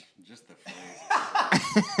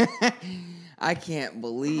I can't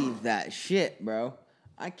believe that shit, bro.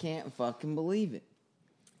 I can't fucking believe it.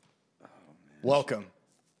 Oh, man. Welcome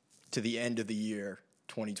to the end of the year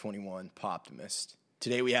 2021 Poptimist.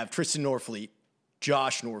 Today we have Tristen Norfleet,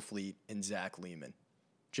 Josh Norfleet, and Zach Leeman.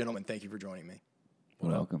 Gentlemen, thank you for joining me.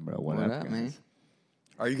 Welcome, bro. What up, man?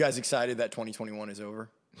 Are you guys excited that 2021 is over?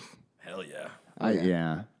 Hell yeah.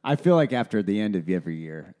 Yeah. I feel like after the end of every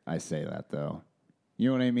year, I say that, though. You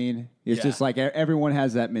know what I mean? It's just like everyone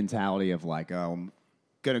has that mentality of like, oh, I'm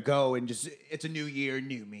going to go and just, it's a new year,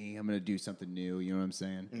 new me. I'm going to do something new. You know what I'm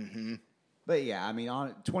saying? Mm-hmm. But yeah, I mean,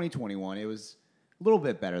 on 2021, it was a little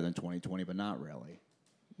bit better than 2020, but not really.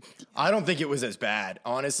 I don't think it was as bad,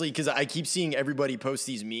 honestly, because I keep seeing everybody post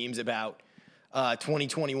these memes about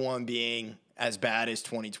 2021 being as bad as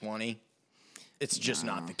 2020. It's just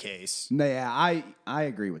not the case. No, yeah, I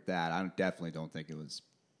agree with that. I definitely don't think it was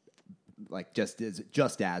like just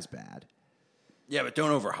as bad. Yeah, but don't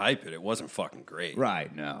overhype it. It wasn't fucking great.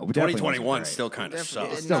 Right, no. 2021 still kind of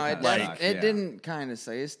sucks. It didn't kind of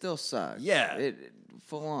say. It still sucks. Yeah. It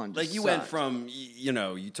full on. Like you went from,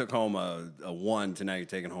 you took home a 1 to now you're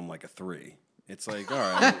taking home like a 3. It's like, all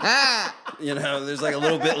right. There's like a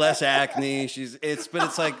little bit less acne. But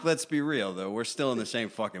it's like, let's be real though. We're still in the same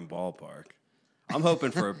fucking ballpark. I'm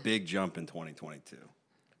hoping for a big jump in 2022.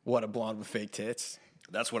 What, a blonde with fake tits?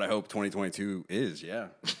 That's what I hope 2022 is, yeah.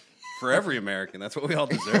 For every American. That's what we all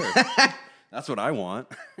deserve. That's what I want.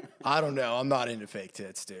 I don't know. I'm not into fake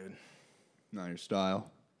tits, dude. Not your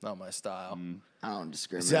style. Not my style. I don't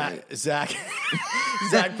discriminate. Zach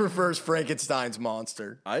prefers Frankenstein's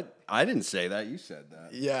monster. I didn't say that. You said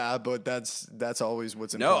that. Yeah, but that's always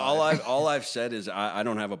what's implied. No, all I've said is I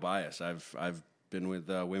don't have a bias. I've been with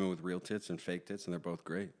women with real tits and fake tits, and they're both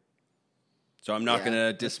great. So I'm not going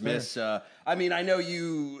to dismiss. I mean, I know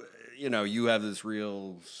you have this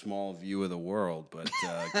real small view of the world, but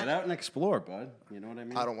get out and explore, bud. You know what I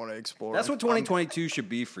mean? I don't want to explore. That's what 2022 should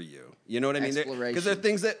be for you. You know what I mean? Because there are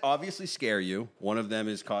things that obviously scare you. One of them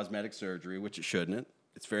is cosmetic surgery, which it shouldn't.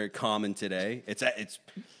 It's very common today. It's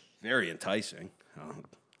very enticing.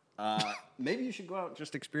 Maybe you should go out and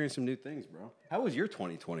just experience some new things, bro. How was your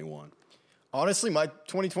 2021? Honestly, my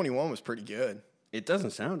 2021 was pretty good. It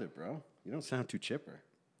doesn't sound it, bro. You don't sound too chipper.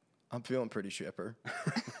 I'm feeling pretty chipper.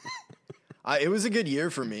 It was a good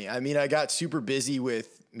year for me. I mean, I got super busy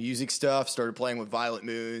with music stuff, started playing with Violet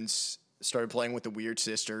Moons, started playing with the Weird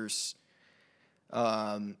Sisters,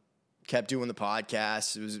 kept doing the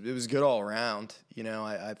podcast. It was good all around.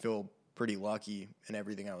 I feel pretty lucky in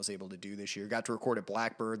everything I was able to do this year. Got to record at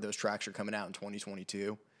Blackbird. Those tracks are coming out in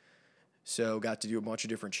 2022. So got to do a bunch of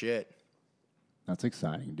different shit. That's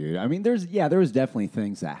exciting, dude. I mean, there was definitely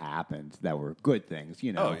things that happened that were good things,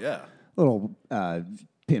 Oh, yeah. Little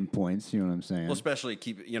pinpoints, you know what I'm saying? Well, especially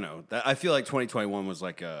I feel like 2021 was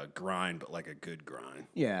like a grind, but like a good grind.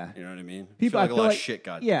 Yeah. You know what I mean? I feel like a lot of shit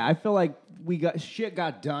got done. Yeah, I feel like shit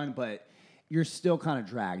got done, but you're still kind of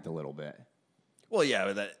dragged a little bit. Well,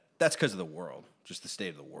 yeah, but that's because of the world, just the state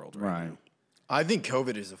of the world right now. I think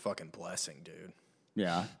COVID is a fucking blessing, dude.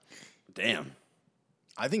 Yeah. Damn.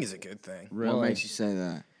 I think it's a good thing. Really? What makes you say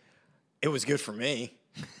that? It was good for me.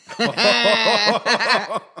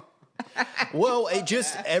 Well,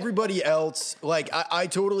 everybody else, like, I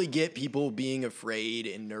totally get people being afraid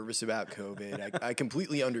and nervous about COVID. I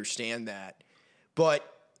completely understand that. But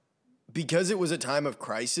because it was a time of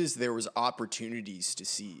crisis, there was opportunities to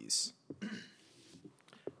seize.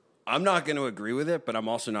 I'm not going to agree with it, but I'm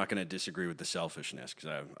also not going to disagree with the selfishness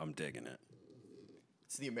because I'm digging it.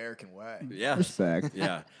 It's the American way. Yeah. Respect.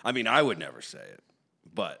 Yeah. I mean, I would never say it,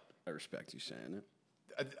 but I respect you saying it.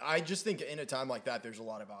 I just think in a time like that, there's a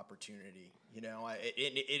lot of opportunity.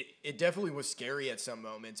 It definitely was scary at some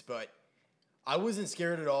moments, but I wasn't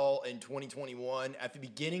scared at all in 2021. At the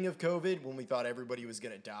beginning of COVID, when we thought everybody was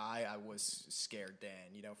going to die, I was scared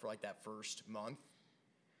then, for like that first month.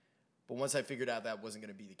 But once I figured out that wasn't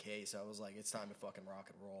going to be the case, I was like, it's time to fucking rock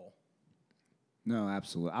and roll. No,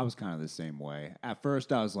 absolutely. I was kind of the same way. At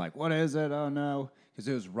first, I was like, what is it? Oh, no. Because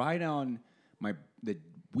it was right on the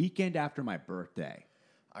weekend after my birthday.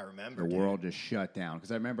 I remember. The world just shut down. Because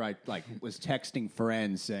I remember I was texting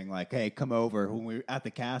friends saying, like, hey, come over when we were at the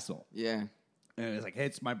castle. Yeah. And it was like, hey,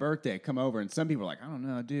 it's my birthday. Come over. And some people were like, I don't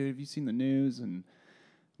know, dude. Have you seen the news? And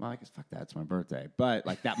I'm like, fuck that. It's my birthday. But,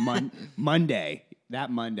 like, that Monday,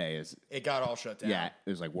 is... It got all shut down. Yeah. It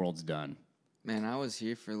was like, world's done. Man, I was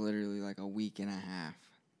here for literally like a week and a half.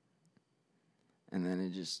 And then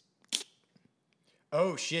it just...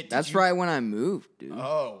 Oh, shit. That's right when I moved, dude.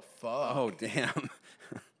 Oh, fuck. Oh, damn.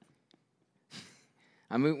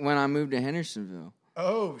 When I moved to Hendersonville.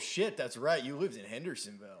 Oh, shit. That's right. You lived in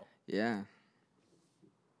Hendersonville. Yeah.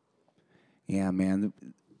 Yeah, man.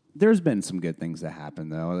 There's been some good things that happen,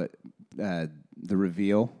 though. The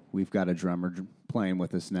reveal, we've got a drummer playing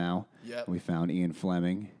with us now. Yep. We found Ian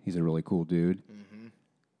Fleming. He's a really cool dude.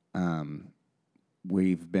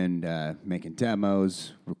 We've been making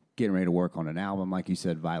demos. We're getting ready to work on an album, like you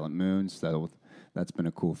said, Violent Moons. So that's been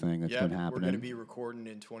a cool thing that's been happening. We're going to be recording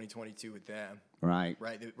in 2022 with them. Right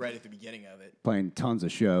at the beginning of it. Playing tons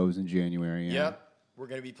of shows in January. Yeah. Yep. We're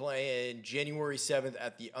going to be playing January 7th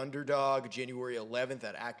at the Underdog, January 11th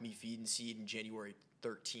at Acme Feed and Seed, and January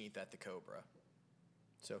 13th at the Cobra.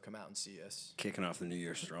 So come out and see us. Kicking off the new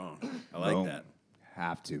year strong. I like that.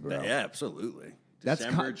 Have to, bro. Yeah, absolutely. That's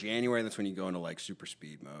December, January, that's when you go into like super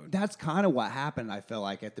speed mode. That's kind of what happened, I feel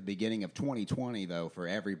like, at the beginning of 2020, though, for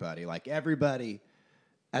everybody. Like, everybody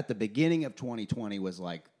at the beginning of 2020 was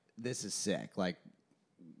like, this is sick. Like,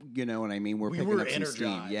 you know what I mean? We're picking up some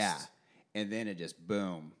steam. Yeah. And then it just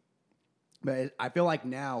boom. But I feel like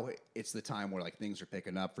now it's the time where like things are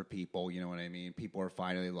picking up for people. You know what I mean? People are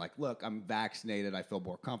finally like, look, I'm vaccinated. I feel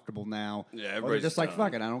more comfortable now. Yeah, or they're everybody's just like, done.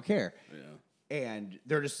 fuck it, I don't care. Yeah. And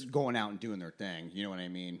they're just going out and doing their thing. You know what I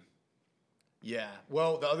mean? Yeah.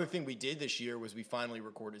 Well, the other thing we did this year was we finally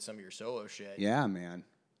recorded some of your solo shit. Yeah, man.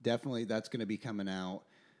 Definitely, that's going to be coming out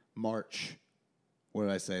March. What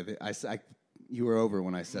did I say? You were over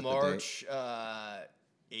when I said March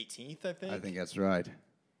 18th, I think. I think that's right.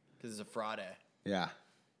 Because it's a Friday. Yeah.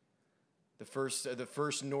 The first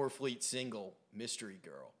Norfleet single, Mystery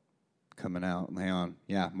Girl. Coming out. Hang on.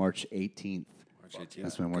 Yeah, March 18th. March 18th.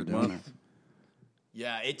 That's when we're Good doing month. it.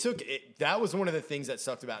 Yeah, that was one of the things that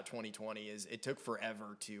sucked about 2020 is it took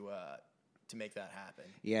forever to make that happen.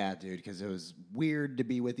 Yeah, dude, because it was weird to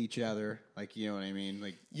be with each other. Like, you know what I mean?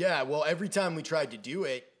 Like, yeah, well, every time we tried to do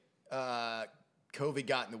it, COVID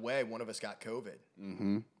got in the way. One of us got COVID.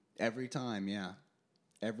 Mm-hmm. Every time, yeah.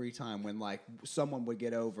 Every time when, like, someone would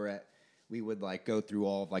get over it, we would, like, go through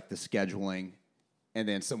all of, like, the scheduling, and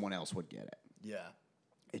then someone else would get it. Yeah.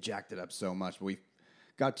 It jacked it up so much. But we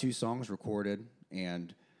got 2 songs recorded,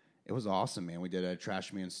 and it was awesome, man. We did it at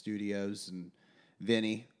Trash Man Studios, and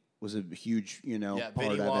Vinny was a huge, part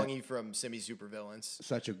Vinny of Wongy it. from Semi Supervillains.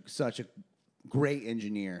 Such a great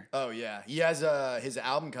engineer. Oh yeah, he has his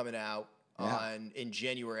album coming out in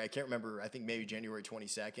January. I can't remember. I think maybe January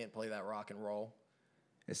 22nd. Play that rock and roll.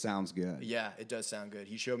 It sounds good. Yeah, it does sound good.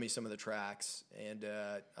 He showed me some of the tracks, and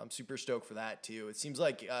I'm super stoked for that too. It seems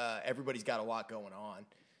like everybody's got a lot going on.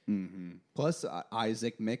 Mm-hmm. Plus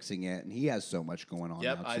Isaac mixing it, and he has so much going on.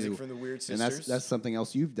 Yep, now, Isaac too. from the Weird Sisters. And that's something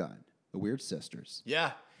else you've done, the Weird Sisters.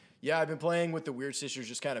 Yeah. I've been playing with the Weird Sisters,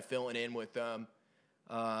 just kind of filling in with them,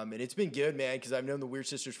 and it's been good, man. Because I've known the Weird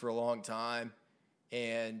Sisters for a long time,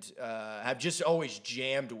 and have just always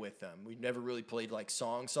jammed with them. We've never really played like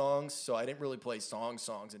songs, so I didn't really play songs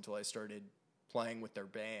until I started playing with their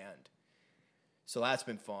band. So that's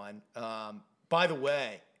been fun. By the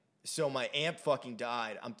way, so my amp fucking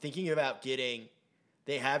died. I'm thinking about they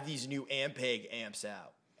have these new Ampeg amps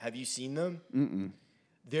out. Have you seen them? Mm-mm.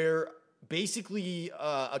 They're basically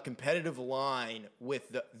a competitive line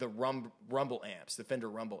with the Rumble amps, the Fender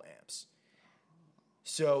Rumble amps.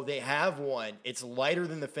 So they have one. It's lighter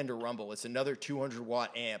than the Fender Rumble. It's another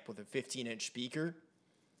 200-watt amp with a 15-inch speaker,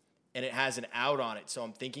 and it has an out on it. So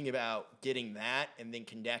I'm thinking about getting that and then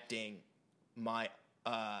connecting my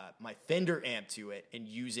Fender amp to it and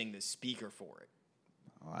using the speaker for it.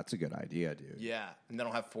 Oh, that's a good idea, dude. Yeah, and then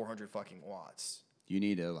I'll have 400 fucking watts. You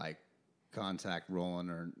need to like contact Roland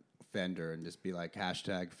or Fender and just be like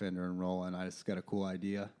hashtag Fender and Roland. I just got a cool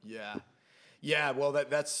idea. Yeah. Well,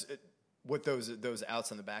 that's what those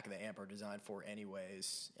outs on the back of the amp are designed for,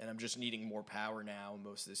 anyways. And I'm just needing more power now in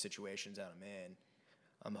most of the situations that I'm in.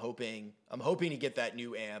 I'm hoping to get that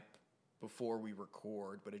new amp before we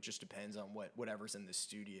record, but it just depends on whatever's in the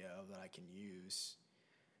studio that I can use.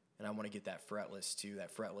 And I want to get that fretless too,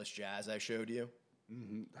 that fretless jazz I showed you.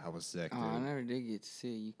 Mm-hmm. That was sick, Oh, dude. I never did get to see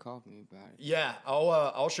it. You called me about it. Yeah,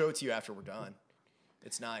 I'll show it to you after we're done.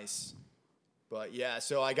 It's nice. But yeah,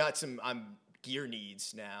 so I got some gear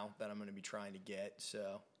needs now that I'm going to be trying to get.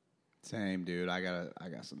 So Same, dude. I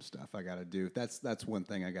got some stuff I gotta do. That's one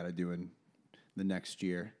thing I gotta do in the next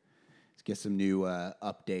year. Is get some new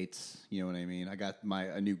updates. You know what I mean? I got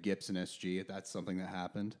a new Gibson SG. That's something that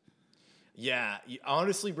happened. yeah,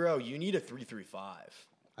 honestly, bro, you need a 335.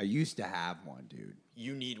 I used to have one, dude.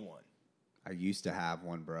 You need one. I used to have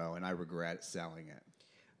one, bro, and I regret selling it.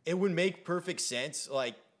 It would make perfect sense.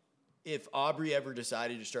 Like, if Aubrey ever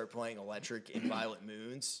decided to start playing electric in Violet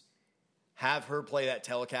Moons, have her play that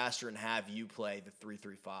Telecaster and have you play the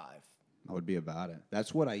 335. I would be about it.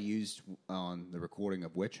 That's what I used on the recording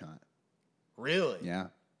of Witch Hunt. Really? Yeah.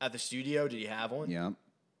 At the studio, did you have one? Yeah.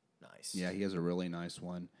 nice. Yeah, he has a really nice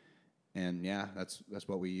one. And yeah, that's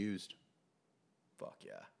what we used. Fuck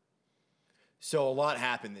yeah. So a lot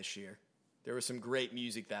happened this year. There was some great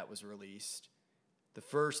music that was released. The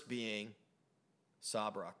first being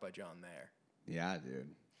Sob Rock by John Mayer. Yeah, dude.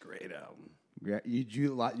 Great album. Yeah, did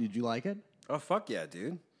you like it? Oh, fuck yeah,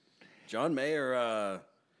 dude. John Mayer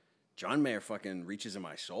fucking reaches in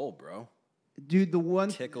my soul, bro. Dude, the one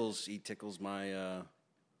He tickles my,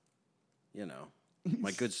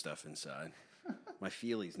 my good stuff inside. My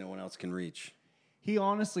feelies no one else can reach. he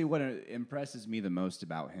honestly, what impresses me the most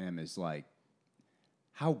about him is like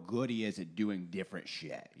how good he is at doing different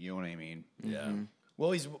shit. You know what I mean? Yeah.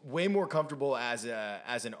 Well, he's way more comfortable as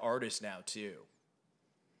an artist now too.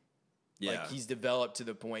 Yeah. Like he's developed to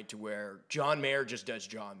the point to where John Mayer just does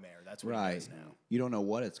John Mayer. That's what he does now. You don't know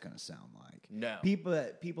what it's going to sound like. No.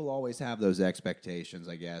 People always have those expectations,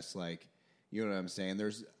 I guess. Like, you know what I'm saying?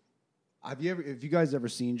 Have you guys ever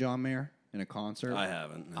seen John Mayer in a concert? I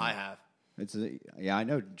haven't. No. I have. I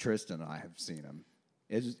know Tristen and I have seen him.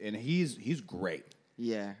 And he's great.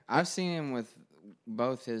 Yeah, I've seen him with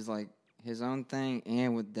both his own thing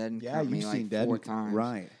and with Dead and Company you've seen 4 times.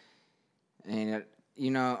 Right. And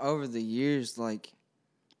over the years, like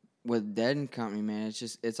with Dead and Company, man,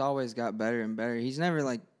 it's always got better and better. He's never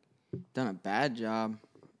done a bad job.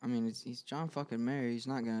 I mean, he's John fucking Mayer. He's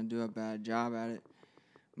not gonna do a bad job at it.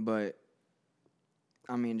 But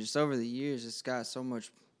I mean, just over the years, it's got so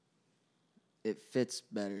much. It fits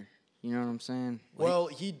better. You know what I'm saying? Well,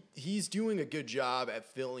 he's doing a good job at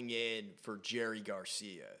filling in for Jerry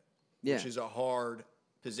Garcia, which is a hard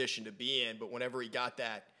position to be in. But whenever he got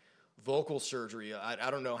that vocal surgery, I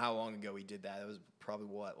don't know how long ago he did that. It was probably,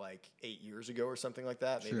 8 years ago or something like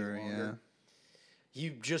that? Maybe longer. Yeah. He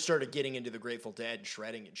just started getting into the Grateful Dead and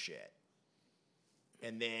shredding and shit.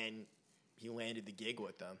 And then he landed the gig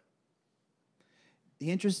with them. The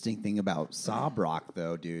interesting thing about Sob Rock,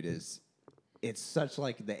 though, dude, is it's such the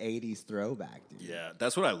 80s throwback, dude. Yeah,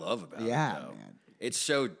 that's what I love about it. Yeah, though. man. It's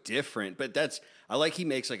so different, but I like he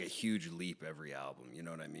makes a huge leap every album. You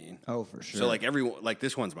know what I mean? Oh, for sure. So everyone,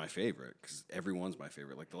 this one's my favorite because everyone's my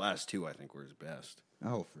favorite. The last two I think were his best.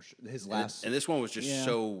 Oh, for sure. His last and this one was just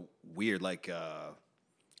so weird. Like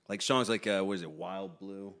songs what is it, Wild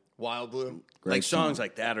Blue? Wild Blue. Great songs song.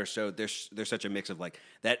 like that are so there's such a mix of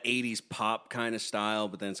that 80s pop kind of style,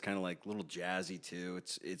 but then it's kind of a little jazzy too.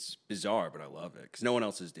 It's bizarre, but I love it because no one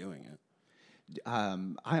else is doing it.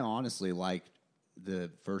 I honestly liked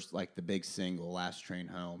the first, the big single, "Last Train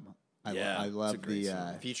Home." I love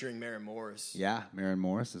the featuring Maren Morris. Yeah, Maren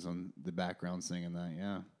Morris is on the background singing that.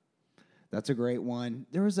 Yeah, that's a great one.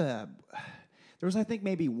 There was I think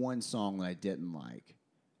maybe one song that I didn't like.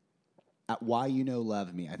 "Why You Know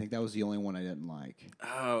Love Me." I think that was the only one I didn't like.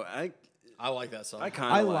 Oh, I like that song.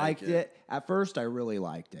 I liked it. At first, I really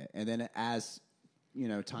liked it, and then as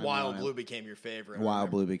time Wild Blue became your favorite.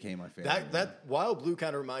 Wild Blue became my favorite. That Wild Blue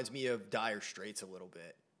kind of reminds me of Dire Straits a little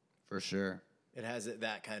bit. For sure. It has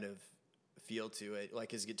that kind of feel to it, like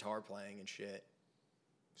his guitar playing and shit.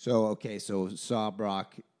 So Sob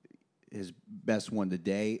Rock, his best one to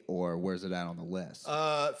date, or where's it at on the list?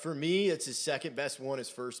 For me, it's his second best one. His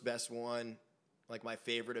first best one, my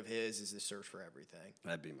favorite of his, is "The Search for Everything."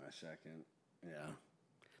 That'd be my second. Yeah,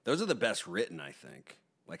 those are the best written, I think.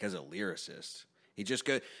 As a lyricist, he just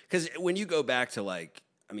because when you go back to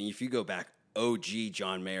if you go back OG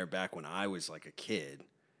John Mayer back when I was a kid,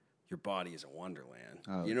 your body is a wonderland.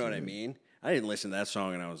 Oh, you know what I mean? I didn't listen to that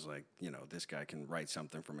song and I was like, this guy can write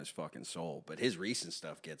something from his fucking soul. But his recent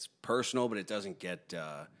stuff gets personal, but it doesn't get.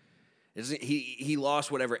 He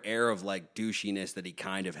lost whatever air of douchiness that he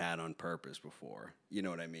kind of had on purpose before. You know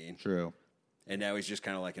what I mean? True. And now he's just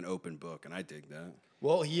kind of an open book, and I dig that.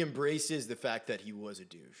 Well, he embraces the fact that he was a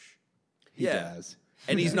douche. He does.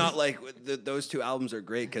 And he's not those two albums are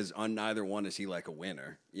great because on neither one is he a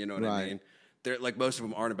winner. You know what I mean? They're most of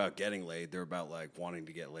them aren't about getting laid. They're about wanting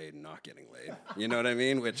to get laid and not getting laid. You know what I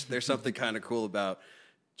mean? Which there's something kind of cool about.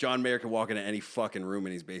 John Mayer can walk into any fucking room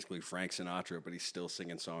and he's basically Frank Sinatra, but he's still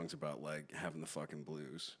singing songs about having the fucking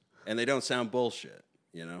blues, and they don't sound bullshit.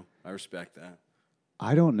 I respect that.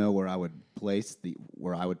 I don't know where I would place the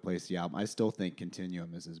album. I still think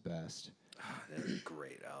Continuum is his best. That's a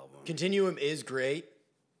great album. Continuum is great.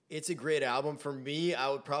 It's a great album. For me, I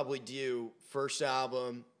would probably do first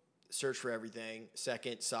album, Search for Everything.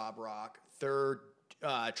 Second, Sob Rock. Third,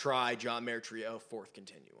 Try, John Mayer Trio. Fourth,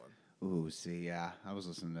 Continuum. Ooh, see, yeah. I was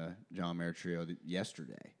listening to John Mayer Trio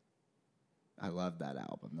yesterday. I love that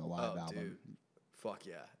album, the live album. Dude. Fuck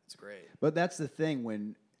yeah. It's great. But that's the thing,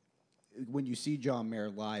 when you see John Mayer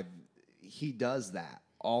live, he does that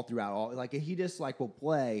all throughout. He just will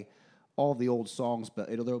play all the old songs, but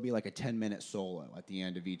there'll be like a 10-minute solo at the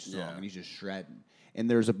end of each song, Yeah. and he's just shredding. And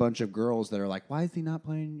there's a bunch of girls that are like, "Why is he not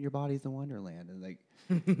playing Your Body's the Wonderland?" And like,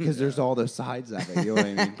 because there's all those sides of it. You know what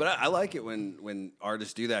I mean? But I like it when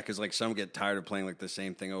artists do that because like some get tired of playing like the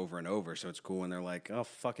same thing over and over. So it's cool when they're like, "Oh,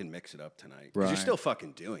 fucking mix it up tonight." Because you're Right. still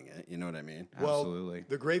fucking doing it. You know what I mean? Well, Absolutely.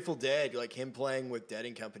 the Grateful Dead, like him playing with Dead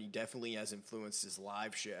and Company, definitely has influenced his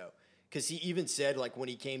live show. Because he even said, like, when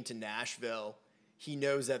he came to Nashville, he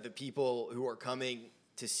knows that the people who are coming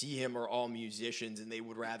to see him are all musicians, and they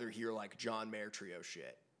would rather hear like John Mayer Trio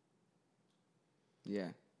shit. Yeah,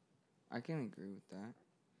 I can agree with that.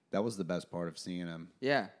 That was the best part of seeing him.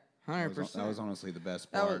 Yeah, That 100%. was honestly the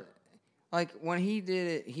best That part. was, like when he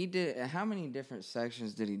did it. How many different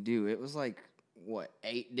sections did he do? It was like what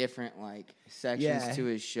 8 different like sections to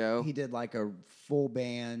his show. He did like a full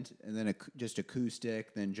band and then just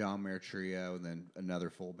acoustic, then John Mayer Trio, and then another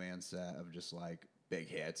full band set of just like big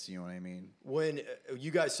hits. You know what I mean? When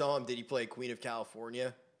you guys saw him, did he play Queen of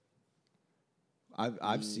California?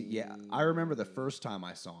 I've seen. Yeah, I remember the first time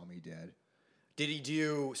I saw him. He did. Did he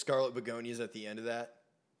do Scarlet Begonias at the end of that?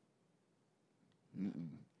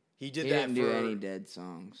 He did He that didn't do any Dead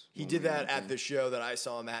songs. He did that at the show that I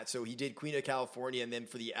saw him at. So he did Queen of California, and then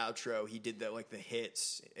for the outro, he did the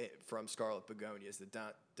hits from Scarlet Begonias. The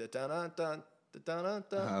dun dun dun dun dun dun dun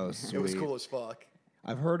dun. Oh, It was sweet. cool as fuck.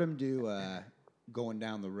 I've heard him do going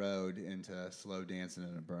down the road into slow dancing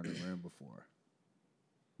in a burning room before.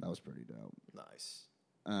 That was pretty dope. Nice.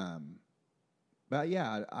 But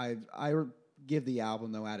yeah, I give the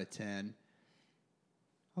album though out of 10.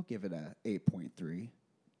 I'll give it a 8.3.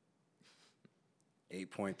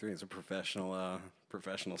 8.3. It's a professional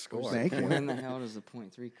score. Thank you. Where in the hell does the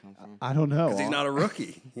 .3 come from? I don't know. Because he's not a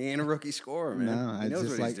rookie. He ain't a rookie scorer, man. No, he it's knows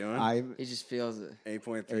just what like he's doing. He just feels it.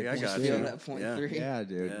 8.3. I Just got feel you. that Yeah. .3. Yeah,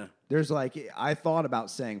 dude. Yeah. There's like I thought about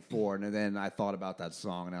saying 4, and then I thought about that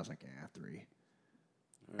song, and I was like, 3.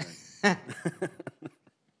 All right.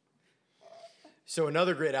 So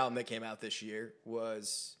another great album that came out this year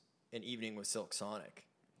was An Evening with Silk Sonic,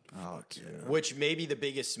 Oh, dude. which may be the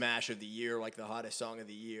biggest smash of the year, like the hottest song of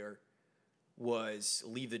the year, was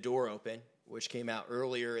Leave the Door Open, which came out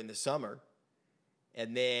earlier in the summer.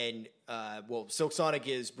 And then, Silk Sonic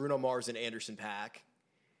is Bruno Mars and Anderson .Paak,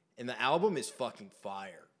 and the album is fucking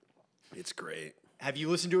fire. It's great. Have you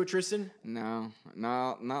listened to it, Tristen? No,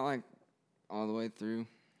 not like all the way through.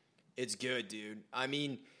 It's good, dude. I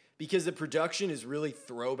mean, because the production is really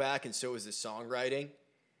throwback, and so is the songwriting.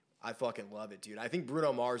 I fucking love it, dude. I think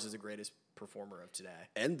Bruno Mars is the greatest performer of today.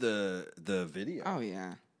 And the video. Oh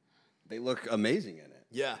yeah, They look amazing in it.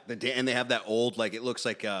 Yeah. And they have that old, like, it looks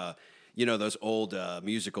like, those old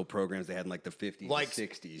musical programs they had in, like, the 50s Like and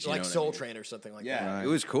 60s. like what Soul I mean? Train or something like Yeah, that. Right. it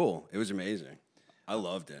was cool. It was amazing. I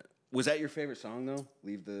loved it. Was that your favorite song, though?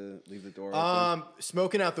 Leave the door open?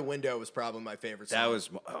 Smoking Out the Window was probably my favorite song. That was,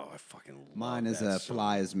 I fucking love Mine is that a song.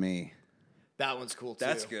 Fly As Me. That one's cool, too.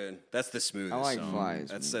 That's good. That's the smoothest I like song. Fly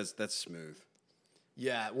As That's smooth.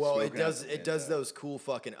 Yeah, well, Smoking Out the it does Window. those cool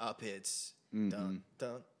fucking up hits. Dun,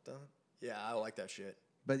 dun, dun. Yeah, I like that shit.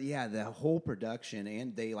 But yeah, the whole production,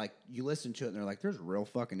 and they like, you listen to it and they're like, there's real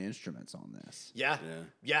fucking instruments on this. Yeah.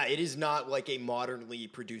 Yeah. Yeah, it is not like a modernly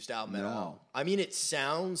produced album at No. all. I mean, it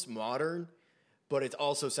sounds modern, but it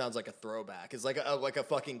also sounds like a throwback. It's like a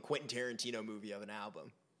fucking Quentin Tarantino movie of an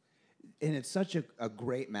album. And it's such a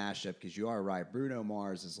great mashup because you are right. Bruno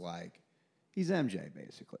Mars is like, he's MJ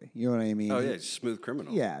basically. You know what I mean? Oh, yeah, Smooth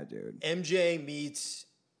Criminal. Yeah, dude. MJ meets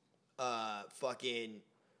fucking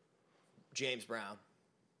James Brown.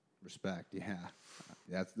 Respect. Yeah.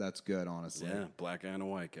 That's good, honestly. Yeah, black guy and a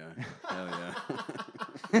white guy. Hell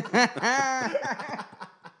yeah.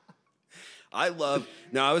 I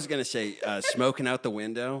was going to say Smoking Out the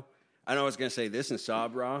Window. I know I was going to say this in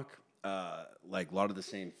Sob Rock, like a lot of the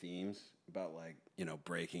same themes about like,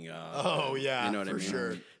 breaking up. Oh, yeah, you know what I for mean?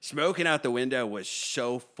 sure. Smoking Out the Window was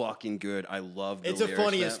so fucking good. I love the It's a lyrics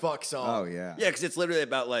funny to as that. fuck song. Oh, yeah. Yeah, because it's literally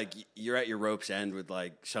about like you're at your rope's end with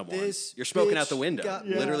like someone. This You're smoking bitch out the window. got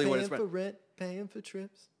Literally what paying it's for about. rent, paying for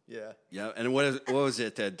trips. Yeah. Yeah, and what was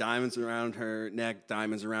it? Diamonds around her neck,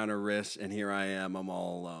 diamonds around her wrists, and here I am, I'm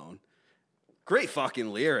all alone. Great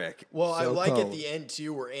fucking lyric. Well, I So like at cold. the end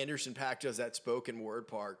too where Anderson .Paak does that spoken word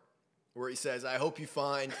part where he says, "I hope you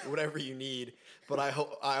find whatever you need, but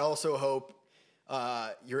I also hope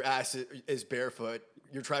your ass is barefoot.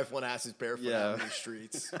 Your trifling ass is barefoot Yeah. out in the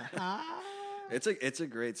streets." It's a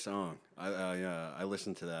great song. I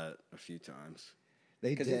listened to that a few times.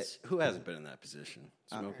 They did. Who hasn't been in that position?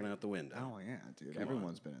 Smoking out the window. Oh yeah, dude.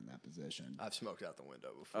 Everyone's been in that position. I've smoked out the window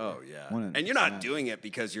before. Oh yeah, 100%. and you're not doing it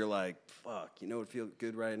because you're like, fuck, you know what feels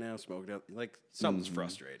good right now? Smoking out, like something's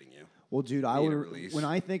frustrating you. Well, dude, Need a release. when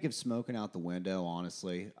I think of smoking out the window,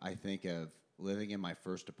 honestly, I think of living in my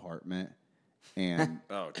first apartment and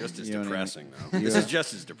Oh, just as You know what I mean? depressing though. This is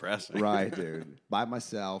just as depressing. right, dude, by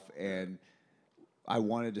myself, and I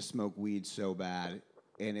wanted to smoke weed so bad,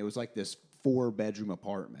 and it was like this 4-bedroom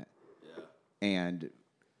apartment, and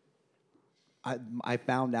I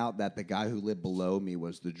found out that the guy who lived below me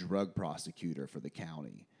was the drug prosecutor for the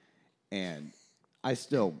county, and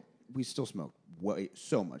we still smoked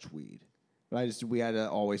so much weed, but we had to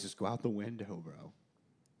always just go out the window, bro.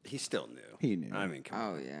 He still knew. He knew. I mean, come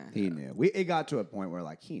on. Oh yeah. He knew. It got to a point where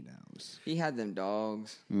like he knows. He had them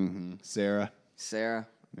dogs. Mm-hmm. Sarah, Sarah.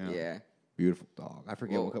 Yeah. Yeah. beautiful dog. I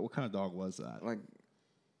forget Well- what kind of dog was that. Like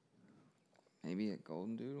maybe a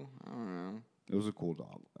golden doodle. I don't know. It was a cool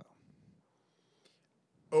dog though.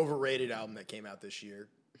 Overrated album that came out this year.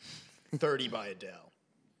 30 by Adele.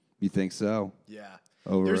 You think so? Yeah.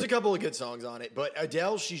 Over There's it. a couple of good songs on it, but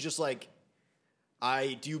Adele, she's just like,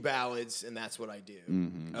 I do ballads and that's what I do.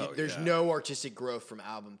 Mm-hmm. Oh, There's yeah. no artistic growth from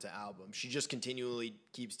album to album. She just continually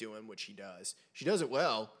keeps doing what she does. She does it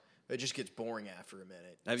well, but it just gets boring after a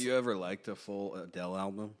minute. Have you ever liked a full Adele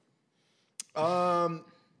album?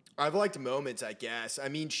 I've liked moments, I guess. I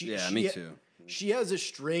mean, she Me too. She has a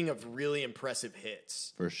string of really impressive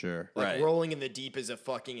hits. For sure. Like Right. Rolling in the Deep is a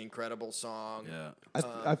fucking incredible song. Yeah.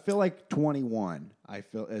 I feel like 21. I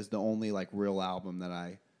feel is the only like real album that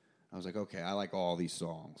I was like, okay, I like all these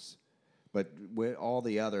songs, but with all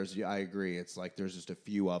the others, I agree. It's like there's just a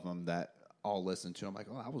few of them that I'll listen to. I'm like,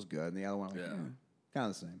 oh, that was good, and the other one, I'm like, Yeah. kind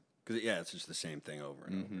of the same. Because it's just the same thing over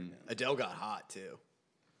and over again. Adele got hot too.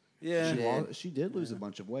 Yeah. She did lose a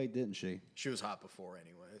bunch of weight, didn't she? She was hot before,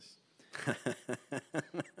 anyways.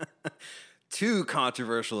 Two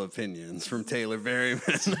controversial opinions from Taylor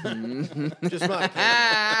Berryman. Just my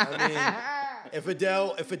opinion. I mean, if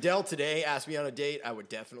Adele today asked me on a date, I would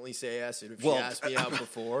definitely say yes. And if Well, she asked me out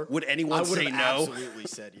before, would anyone I would say have no? absolutely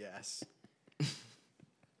said yes.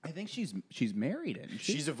 I think she's married, isn't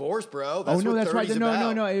she? She's divorced, bro. oh That's no, what that's right. 30's No,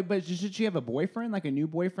 about. no. But should she have a boyfriend, like a new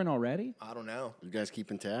boyfriend already? I don't know. You guys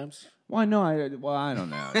keeping tabs? Well, no, I don't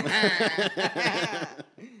know.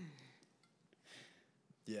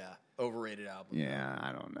 Yeah, overrated album. Yeah,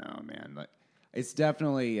 I don't know, man. But it's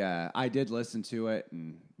definitely. I did listen to it,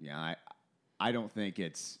 and yeah, I don't think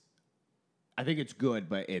it's. I think it's good,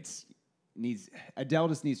 but Adele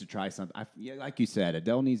just needs to try something. Like you said,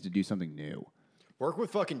 Adele needs to do something new. Work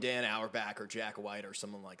with fucking Dan Auerbach or Jack White or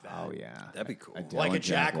someone like that. Oh yeah, That'd be cool. Adele Like a and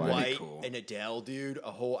Jack White. White Cool. and Adele, dude.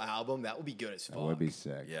 A whole album that would be good as fuck. That would be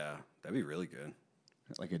sick. Yeah, that'd be really good.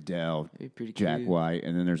 Like Adele, That'd be pretty Jack cute. White,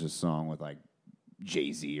 and then there's a song with like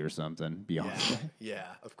Jay-Z or something. Beyonce. Yeah,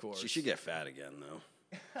 of course. She should get fat again,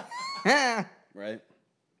 though. Right?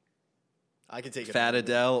 I could take it. Fat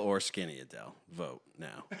Adele or skinny Adele? Vote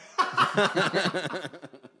now.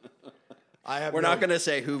 We're not going to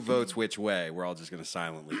say who votes which way. We're all just going to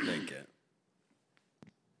silently think it.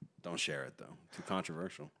 Don't share it, though. Too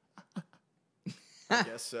controversial. I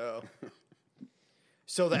guess so.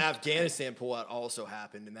 So the Afghanistan pullout also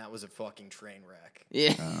happened, and that was a fucking train wreck.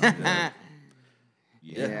 Yeah.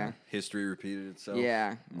 Yeah. History repeated itself.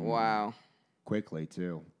 Yeah. Wow. Quickly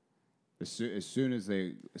too. As soon as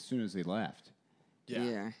they left.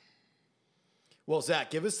 Yeah. Well, Zach,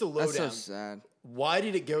 give us the That's so lowdown. sad. Why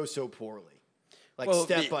did it go so poorly? Like Well,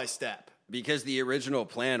 step by step. Because the original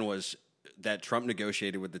plan was that Trump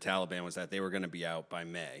negotiated with the Taliban was that they were going to be out by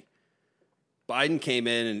May. Biden came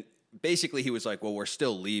in and basically he was like, well, we're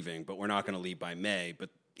still leaving, but we're not going to leave by May. But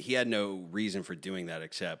he had no reason for doing that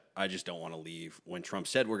except I just don't want to leave when Trump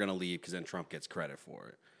said we're going to leave because then Trump gets credit for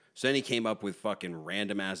it. So then he came up with fucking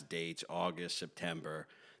random ass dates, August, September.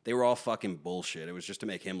 They were all fucking bullshit. It was just to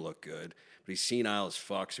make him look good. But he's senile as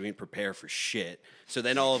fuck, so he ain't prepared for shit. So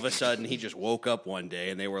then all of a sudden he just woke up one day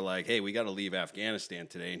and they were like, hey, we got to leave Afghanistan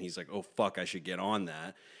today. And he's like, oh, fuck, I should get on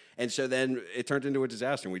that. And so then it turned into a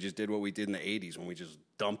disaster. And we just did what we did in the 80s when we just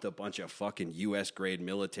dumped a bunch of fucking U.S.-grade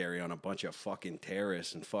military on a bunch of fucking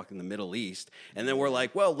terrorists in fucking the Middle East. And then we're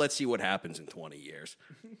like, well, let's see what happens in 20 years.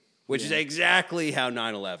 Which is exactly how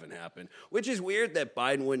 9/11 happened. Which is weird that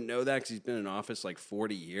Biden wouldn't know that because he's been in office like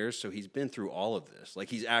 40 years. So he's been through all of this. Like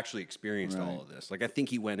he's actually experienced all of this. Like I think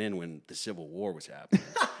he went in when the Civil War was happening.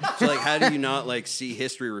 So like how do you not like see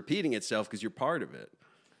history repeating itself because you're part of it?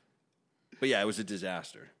 But yeah, it was a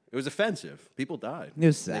disaster. It was offensive. People died. It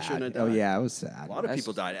was They sad. shouldn't have Oh died. yeah, it was sad. A lot of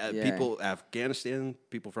people died. yeah. People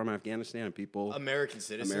from Afghanistan, and people American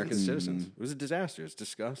citizens. American citizens. It was a disaster. It's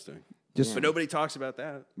disgusting. Just But nobody talks about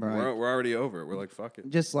that. Right. We're already over it. We're like, fuck it.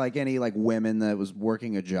 just like any like women that was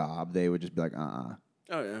working a job, they would just be like, Oh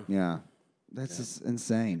yeah. yeah, that's just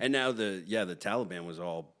insane. And now the Taliban was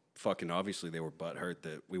all fucking. Obviously, they were butthurt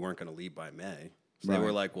that we weren't going to leave by May. So they Right.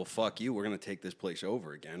 were like, well, fuck you. We're going to take this place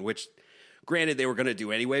over again. Which, granted, they were going to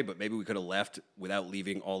do anyway. But maybe we could have left without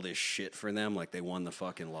leaving all this shit for them. Like they won the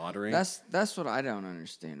fucking lottery. That's what I don't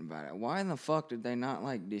understand about it. Why in the fuck did they not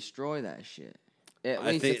like destroy that shit? At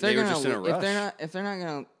I least think if they're they were gonna just in a rush. if they're not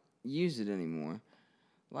gonna use it anymore,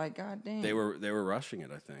 like goddamn. They were rushing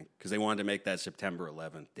it, I think, because they wanted to make that September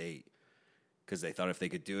 11th date. Because they thought if they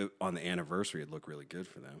could do it on the anniversary, it'd look really good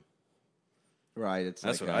for them. Right, it's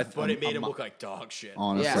That's like what I thought. But it made him look like dog shit.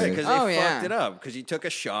 honestly. Yeah. Right, because they Oh, fucked yeah. it up. Because you took a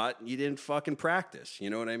shot, you didn't fucking practice. You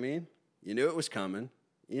know what I mean? You knew it was coming.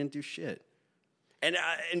 You didn't do shit. And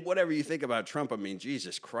whatever you think about Trump, I mean,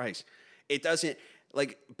 Jesus Christ, it doesn't.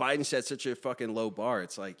 Like Biden set such a fucking low bar.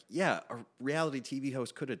 It's like, yeah, a reality TV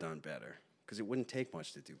host could have done better because it wouldn't take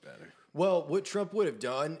much to do better. Well, what Trump would have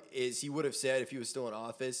done is he would have said, if he was still in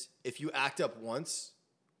office, if you act up once,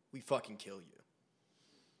 we fucking kill you.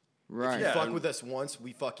 right. If you Yeah, fuck and- with us once,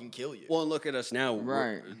 we fucking kill you. Well, and look at us now.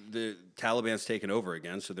 Right. The Taliban's taken over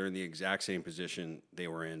again, so they're in the exact same position they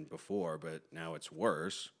were in before, but now it's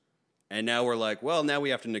worse. And now we're like, well, now we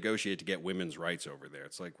have to negotiate to get women's rights over there.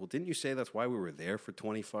 It's like, well, didn't you say that's why we were there for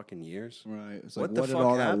 20 fucking years? Right. It's What like, the what did fuck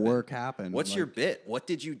all happened? that work happen? What's Like, your bit? What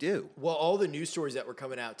did you do? Well, all the news stories that were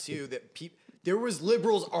coming out too, that there was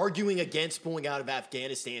liberals arguing against pulling out of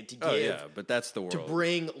Afghanistan to give Oh, yeah, but that's the world. to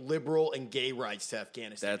bring liberal and gay rights to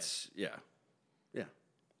Afghanistan. Yeah.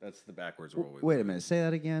 That's the backwards world. Wait a minute. Say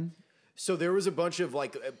that again. So there was a bunch of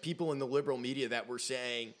people in the liberal media that were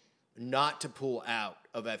saying not to pull out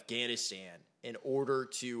of Afghanistan in order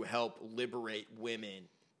to help liberate women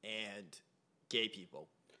and gay people.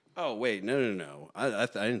 Oh, wait, no. I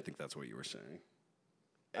didn't think that's what you were saying.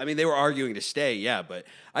 I mean, they were arguing to stay, yeah, but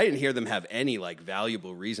I didn't hear them have any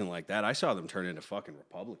valuable reason like that. I saw them turn into fucking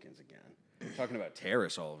Republicans again. Talking about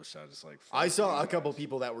terrorists all of a sudden, it's like I saw a couple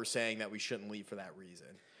people that were saying that we shouldn't leave for that reason.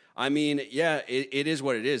 I mean, yeah, it is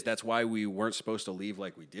what it is. That's why we weren't supposed to leave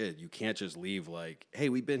like we did. You can't just leave like, hey,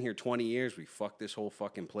 we've been here 20 years. We fucked this whole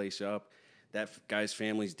fucking place up. That guy's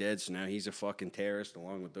family's dead, so now he's a fucking terrorist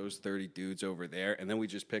along with those 30 dudes over there. And then we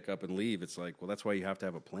just pick up and leave. It's like, well, that's why you have to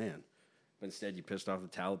have a plan. But instead, you pissed off the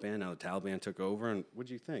Taliban. Now the Taliban took over. And what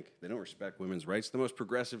do you think? They don't respect women's rights. The most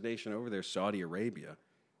progressive nation over there is Saudi Arabia.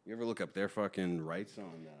 You ever look up their fucking rights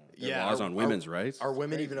on their laws on women's rights? Are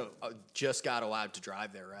women even just got allowed to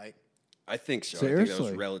drive there, right? I think so. I Seriously? think that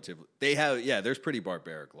was relatively. They have, there's pretty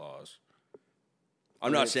barbaric laws.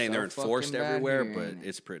 I'm not It's saying they're so enforced fucking bad everywhere, here, but ain't it?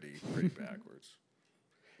 it's pretty backwards.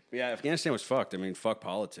 But yeah, Afghanistan was fucked. I mean, fuck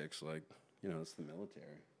politics. It's the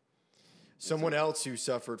military. Someone else who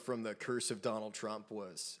suffered from the curse of Donald Trump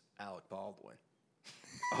was Alec Baldwin.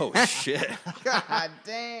 Oh shit! God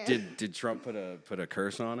damn. Did Trump put a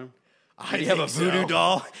curse on him? I Did he have a think voodoo so.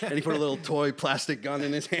 doll and he put a little toy plastic gun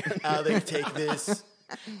in his hand? Alec, take this.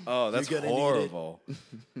 Oh, that's You're gonna need it. horrible.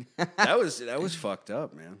 That was fucked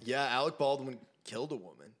up, man. Yeah, Alec Baldwin killed a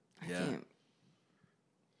woman. Yeah,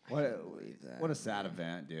 Can't believe that. What a sad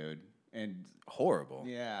event, dude. And horrible.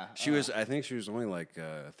 yeah, I think she was only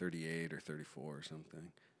 38 or 34 or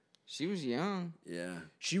something. She was young. Yeah.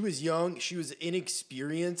 She was young. She was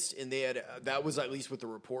inexperienced, and they had that was at least what the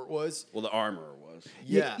report was. Well, the armorer was.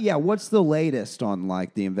 Yeah. yeah. What's the latest on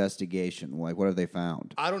the investigation? What have they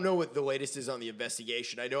found? I don't know what the latest is on the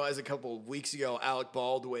investigation. I know as a couple of weeks ago, Alec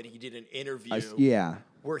Baldwin, he did an interview Yeah.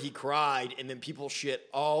 where he cried, and then people shit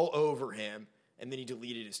all over him, and then he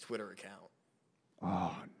deleted his Twitter account.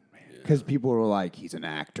 Oh man, because people were like, he's an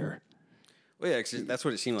actor. Well, yeah, 'cause that's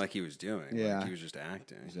what it seemed like he was doing. Yeah. He was just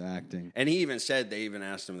acting. He's acting. And he even said, they even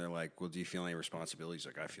asked him, they're like, well, do you feel any responsibility? He's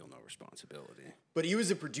like, I feel no responsibility. But he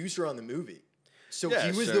was a producer on the movie. So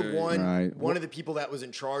Yeah, he was so- the one Right. one of the people that was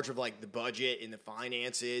in charge of the budget and the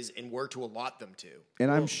finances and where to allot them to.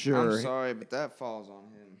 And I'm sure. I'm sorry, but that falls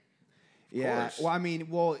on him. Yeah. course. Well, I mean,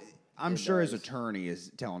 I'm sure his attorney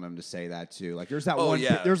is telling him to say that too. There's that Oh, one.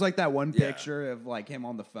 yeah. There's that one Yeah. picture of him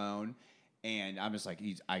on the phone, and I'm just like,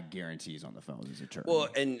 I guarantee he's on the phone with his attorney. Well,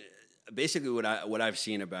 and basically what I've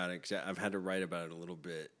seen about it, because I've had to write about it a little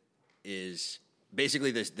bit, is basically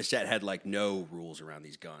the set had no rules around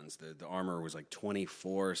these guns. The armorer was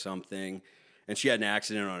 24 or something, and she had an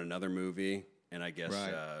accident on another movie, And I guess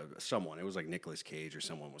Right. someone, it was like Nicolas Cage or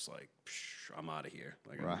someone was like, I'm out of here.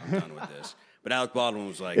 Like, I'm done with this. But Alec Baldwin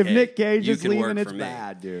was like, If hey, Nick Cage you is can leaving, work it's for me.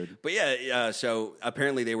 bad, dude. But yeah, so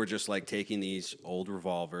apparently they were just like taking these old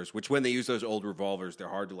revolvers, which when they use those old revolvers, they're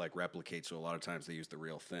hard to like replicate. So a lot of times they use the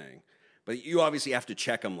real thing. But you obviously have to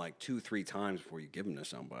check them like 2-3 times before you give them to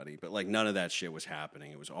somebody. But like none of that shit was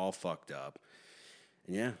happening. It was all fucked up.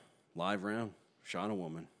 And yeah, live round, shot a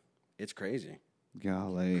woman. It's crazy.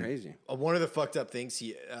 Golly. Crazy. One of the fucked up things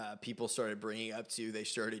people started bringing up too, they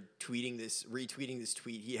started retweeting this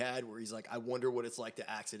tweet he had where he's like, I wonder what it's like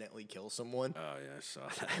to accidentally kill someone. Oh yeah, I saw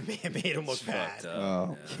that. It made him look bad. Fucked up.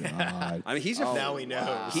 Oh, God. I mean, Now we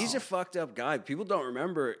know. He's a fucked up guy. People don't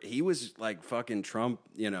remember he was like fucking Trump,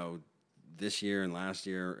 this year and last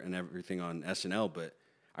year and everything on SNL. But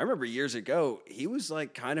I remember years ago, he was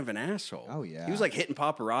like kind of an asshole. Oh, yeah. He was like hitting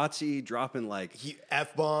paparazzi, dropping like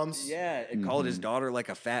F-bombs. Yeah, and called his daughter like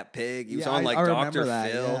a fat pig. He was Yeah, on like I Dr. remember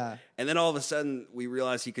that, Phil. yeah. And then all of a sudden we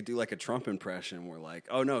realized he could do like a Trump impression. We're like,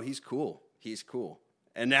 oh no, he's cool. He's cool.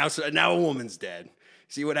 And now a woman's dead.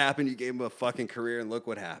 See what happened? You gave him a fucking career and look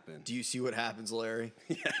what happened. Do you see what happens, Larry?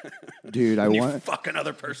 Dude, I You want. fuck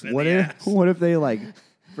another person in What the if? ass. What if they like,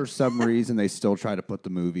 for some reason, they still try to put the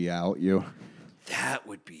movie out? That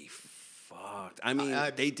would be fucked. I mean,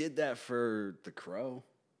 they did that for The Crow.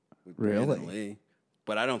 With Really? Brandon Lee.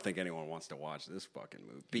 But I don't think anyone wants to watch this fucking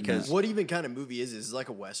movie. Because What even kind of movie is this? Is it like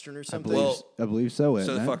a Western or something? I believe so. so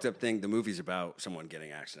isn't the it? fucked up thing, the movie's about someone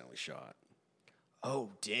getting accidentally shot. Oh,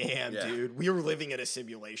 damn, Yeah. dude. We were living in a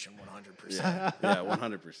simulation 100%. Yeah,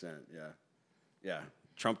 100%. Yeah.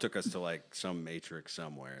 Trump took us to like some matrix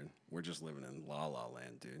somewhere, and we're just living in La La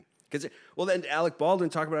Land, dude. Because then Alec Baldwin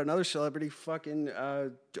talked about another celebrity, fucking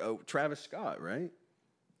Travis Scott, right?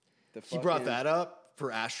 He brought that up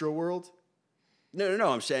for Astroworld? No.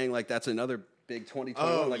 I'm saying like that's another big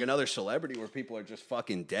 2021, Oh, like another celebrity where people are just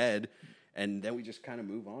fucking dead, and then we just kind of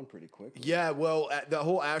move on pretty quickly. Yeah, well, the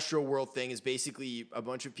whole Astroworld thing is basically a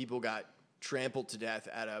bunch of people got trampled to death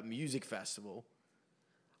at a music festival.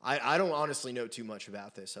 I don't honestly know too much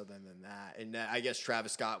about this other than that. And I guess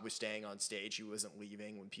Travis Scott was staying on stage. He wasn't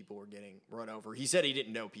leaving when people were getting run over. He said he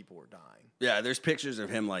didn't know people were dying. Yeah, there's pictures of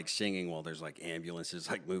him like singing while there's like ambulances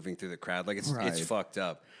like moving through the crowd. Like it's Right. fucked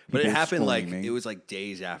up. But it People happened like screaming. it was like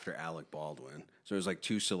days after Alec Baldwin. So it was like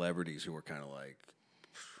two celebrities who were kind of like,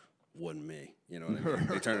 wasn't me. You know what I mean?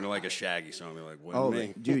 They turned into like a Shaggy song. They're like, wasn't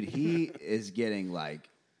me. Dude, he is getting like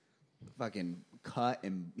fucking cut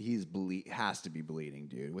and has to be bleeding,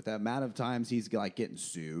 dude. With the amount of times he's like getting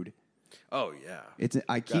sued, Oh yeah.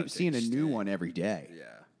 I Gotta keep take seeing a new stand. one every day. Yeah.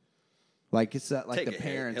 Like it's like Take the a hit.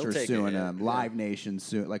 parents He'll are take a suing hit, him, yeah. Live Nation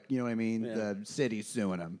suing, like you know what I mean. Yeah. The city's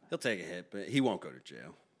suing him. He'll take a hit, but he won't go to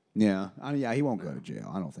jail. Yeah, he won't go to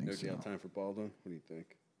jail. I don't think No so. jail time for Baldwin. What do you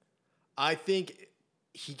think? I think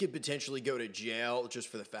he could potentially go to jail just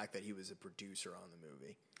for the fact that he was a producer on the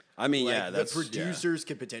movie. I mean, Like, yeah, the that's producers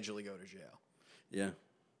could potentially go to jail. Yeah.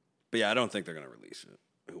 But yeah, I don't think they're gonna release it.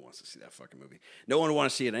 Who wants to see that fucking movie? No one would want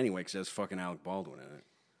to see it anyway because there's fucking Alec Baldwin in it.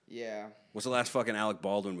 Yeah. What's the last fucking Alec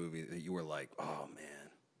Baldwin movie that you were like, oh man,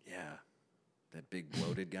 yeah, that big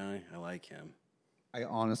bloated guy? I like him. I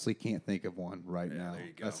honestly can't think of one right now. there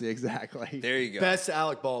you go. That's exactly. There you go. Best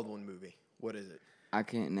Alec Baldwin movie. What is it? I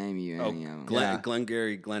can't name you Oh, any of them.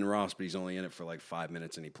 Glenn Ross, but he's only in it for like 5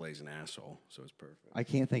 minutes and he plays an asshole, so it's perfect. I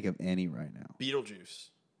can't think of any right now. Beetlejuice.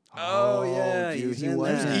 Oh, yeah, dude, he's he in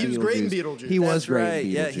was. that. in He was great in Beetlejuice. Beetlejuice. He was That's great. right.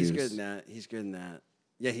 In Yeah, he's Beetlejuice. good in that. He's good in that.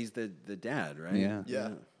 Yeah, he's the dad, right? Yeah. Yeah.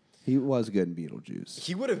 He was good in Beetlejuice.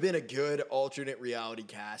 He would have been a good alternate reality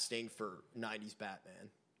casting for 90s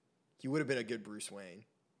Batman. He would have been a good Bruce Wayne,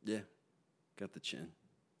 Yeah. Got the chin.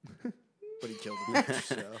 but he killed the bitch,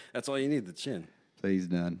 so That's all you need, the chin. So he's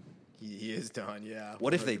done. he is done, yeah.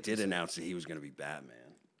 What if they did 100%. announce that he was going to be Batman?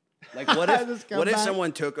 Like, what Just if come what if back.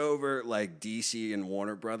 someone took over like DC and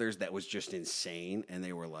Warner Brothers that was just insane, and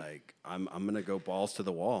they were like, "I'm going to go balls to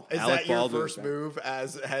the wall." Is Alec that your Baldwin- first move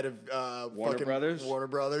as head of Warner fucking Brothers? Warner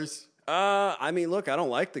Brothers? I mean, look, I don't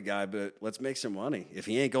like the guy, but let's make some money. If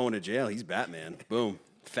he ain't going to jail, he's Batman. Boom.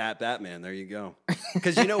 Fat Batman. There you go.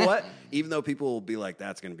 Because you know what? Even though people will be like,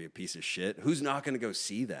 that's going to be a piece of shit, who's not going to go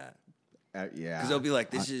see that? Yeah. Because they'll be like,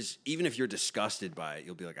 this is, even if you're disgusted by it,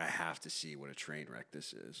 you'll be like, I have to see what a train wreck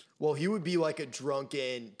this is. Well, he would be like a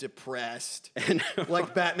drunken, depressed,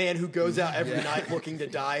 like Batman who goes out every night looking to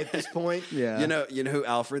die at this point. Yeah. You know who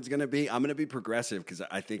Alfred's going to be? I'm going to be progressive because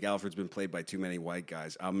I think Alfred's been played by too many white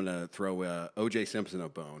guys. I'm going to throw O.J. Simpson a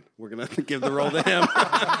bone. We're going to give the role to him.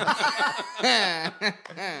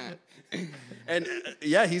 And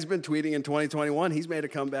yeah, he's been tweeting in 2021. He's made a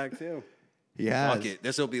comeback too. Yeah. Fuck it.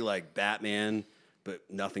 This will be like Batman but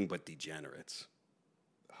nothing but degenerates.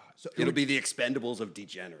 So It'll be the Expendables of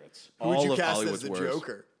degenerates. Who would All you of cast Hollywood's as the worst.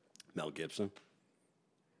 Joker? Mel Gibson.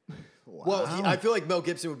 Well, I feel like Mel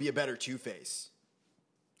Gibson would be a better Two-Face.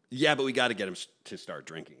 Yeah, but we got to get him to start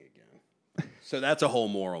drinking again. So that's a whole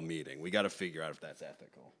moral meeting. We got to figure out if that's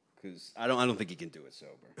ethical because I don't think he can do it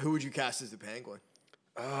sober. Who would you cast as the Penguin?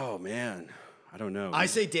 Oh man, I don't know. I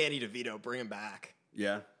say Danny DeVito. Bring him back.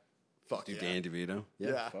 Yeah. Fuck Do yeah. Danny DeVito?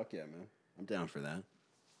 Yeah. Fuck yeah, man. I'm down for that.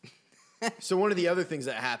 So one of the other things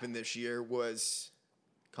that happened this year was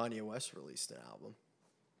Kanye West released an album.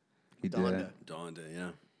 He Donda. Donda, yeah.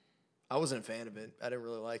 I wasn't a fan of it. I didn't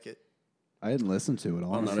really like it. I didn't listen to it.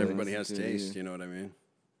 Well, Honestly, not everybody has Dude. taste. You know what I mean?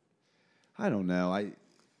 I don't know.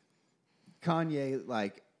 Kanye,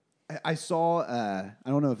 like, I saw. I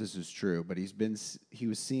don't know if this is true, but he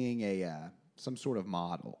was seeing some sort of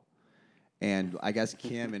model, and I guess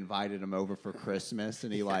Kim invited him over for Christmas,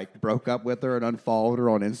 and he like broke up with her and unfollowed her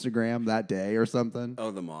on Instagram that day or something.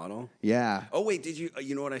 Oh, the model? Yeah. Oh, wait, did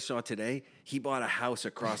you know what I saw today? He bought a house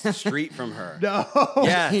across the street from her. No.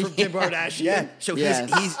 Yeah. From Kim Kardashian. Yeah. So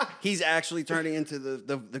Yes. he's actually turning into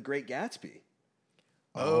the Great Gatsby.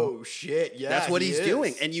 Oh shit! Yeah, That's what he he's is.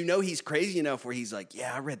 doing. And you know he's crazy enough where he's like,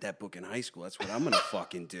 yeah, I read that book in high school. That's what I'm going to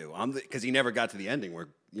fucking do. Because he never got to the ending where,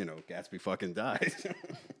 Gatsby fucking dies.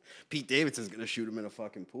 Pete Davidson's going to shoot him in a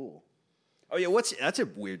fucking pool. Oh, yeah, that's a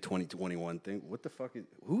weird 2021 thing. What the fuck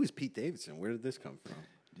who is Pete Davidson? Where did this come from?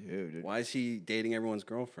 Dude. Why is he dating everyone's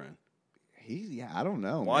girlfriend? I don't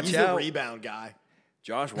know. Watch He's out. the rebound guy.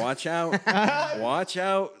 Josh, watch out. Watch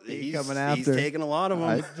out. He's He's coming after. He's taking a lot of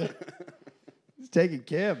them. He's taking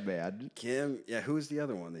Kim, man. Kim, yeah, who was the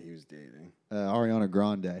other one that he was dating? Ariana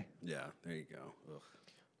Grande. Yeah, there you go.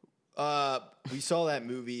 Ugh. We saw that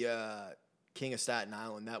movie, King of Staten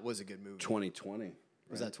Island. That was a good movie. 2020.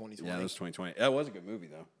 Was that 2020? Yeah, that was 2020. That was a good movie,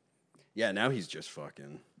 though. Yeah, now he's just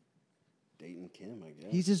fucking dating Kim, I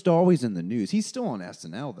guess. He's just always in the news. He's still on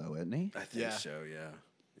SNL though, isn't he? I think Yeah. so, yeah.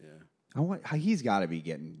 He's got to be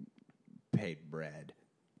getting paid bread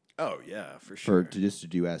Oh, yeah, for sure. to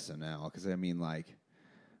do SNL. Because I mean, like,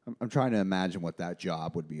 I'm trying to imagine what that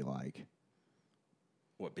job would be like.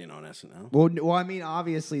 What, being on SNL? Well, I mean,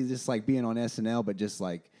 obviously, just like being on SNL, but just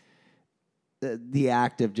like the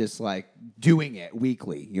act of just like doing it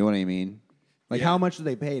weekly. You know what I mean? Like, Yeah. how much do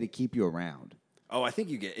they pay to keep you around? Oh, I think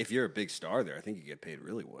if you're a big star there, I think you get paid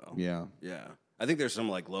really well. Yeah. Yeah. I think there's some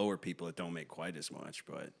like lower people that don't make quite as much,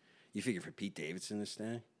 but you figure for Pete Davidson to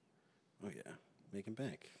stay, oh yeah, making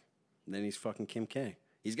bank. And then he's fucking Kim K.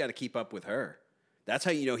 He's got to keep up with her. That's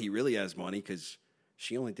how you know he really has money because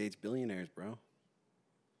she only dates billionaires, bro.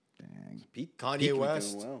 Dang. Pete Kanye Pete could be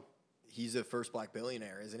West. doing well. He's the first black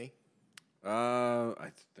billionaire, isn't he?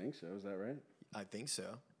 I think so. Is that right? I think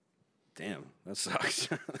so. Damn, that sucks.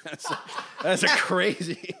 that's a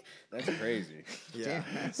crazy. That's crazy. Yeah.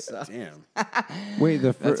 Damn. Wait,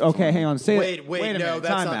 okay, hang on. Wait, a no, minute. that's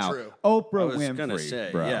Time not out. true. Oprah I was Winfrey, gonna say,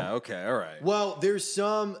 bro. yeah, okay, all right. Well, there's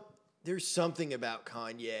something about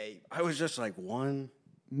Kanye. I was just like one.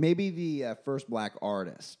 Maybe the first black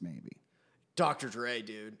artist, maybe. Dr. Dre,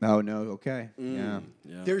 dude. Oh, no, okay. Yeah.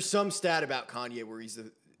 Yeah. There's some stat about Kanye where he's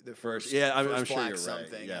the first. Yeah, I'm first sure black you're right.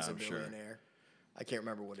 something Yeah, as a I'm sure. billionaire. I can't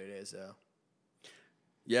remember what it is though.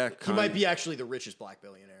 Yeah, He might be actually the richest black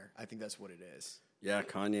billionaire. I think that's what it is. Yeah,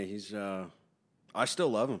 Kanye. He's. I still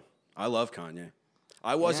love him. I love Kanye.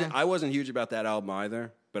 I wasn't huge about that album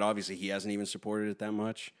either, but obviously he hasn't even supported it that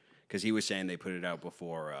much because he was saying they put it out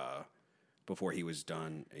before he was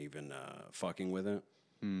done even fucking with it.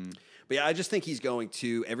 But yeah, I just think he's going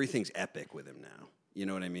to everything's epic with him now. You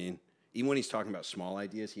know what I mean? Even when he's talking about small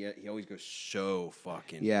ideas, he always goes so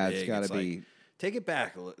fucking Yeah, big. it's got to be. Like, take it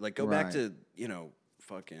back. Like go back Right. to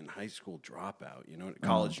fucking high school dropout.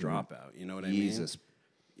 College dropout. You know what I mean? Jesus.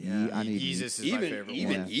 Yeah. I need Jesus is my favorite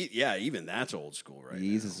one. Even that's old school, right?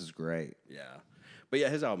 Jesus is great. now. Yeah, but yeah,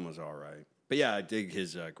 his album was all right. But yeah, I dig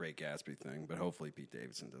his Great Gatsby thing. But hopefully Pete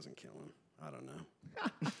Davidson doesn't kill him. I don't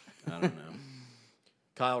know. I don't know.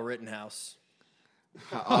 Kyle Rittenhouse.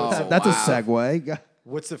 Oh, That's wow. a segue.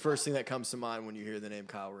 What's the first thing that comes to mind when you hear the name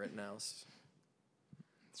Kyle Rittenhouse?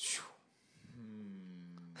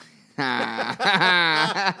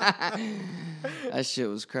 That shit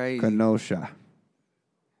was crazy. Kenosha.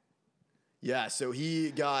 Yeah, so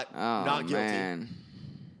he got Oh, not guilty. man.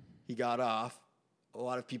 He got off. A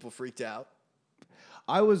lot of people freaked out.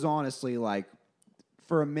 I was honestly like,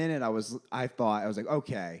 for a minute, I thought,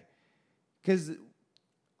 okay. Because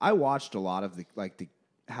I watched a lot of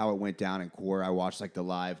how it went down in court. I watched like the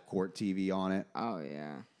live court TV on it. Oh,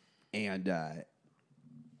 yeah. And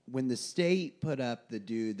when the state put up the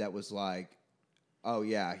dude that was like, oh,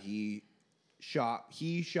 yeah, he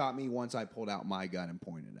shot me once I pulled out my gun and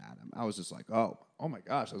pointed at him. I was just like, oh my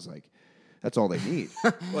gosh. I was like, that's all they need.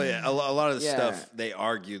 Well, yeah, a lot of the stuff they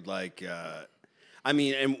argued like, I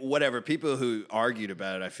mean, and whatever people who argued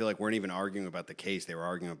about it, I feel like weren't even arguing about the case. They were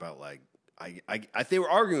arguing about like, they were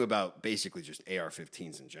arguing about basically just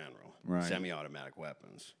AR-15s in general, right. Semi-automatic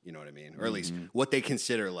weapons. You know what I mean? Or at least what they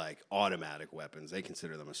consider like automatic weapons. They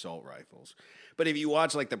consider them assault rifles. But if you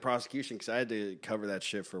watch like the prosecution, because I had to cover that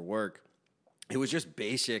shit for work, it was just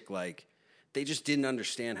basic. Like they just didn't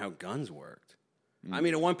understand how guns worked. I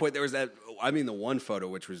mean, at one point there was the one photo,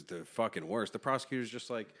 which was the fucking worst. The prosecutor's just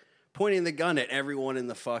like pointing the gun at everyone in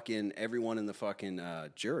the fucking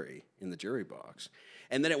jury, in the jury box.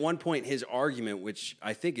 And then at one point his argument, which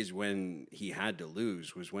I think is when he had to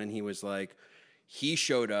lose, was when he was like, he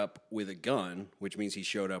showed up with a gun, which means he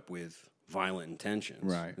showed up with violent intentions.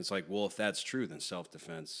 Right. It's like, well, if that's true, then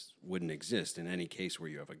self-defense wouldn't exist in any case where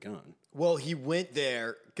you have a gun. Well, he went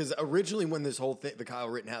there because originally when this whole thing, the Kyle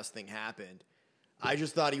Rittenhouse thing happened, I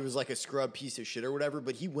just thought he was like a scrub piece of shit or whatever,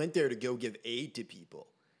 but he went there to go give aid to people.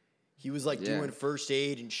 He was like doing first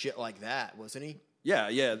aid and shit like that, wasn't he?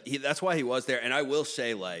 Yeah. That's why he was there. And I will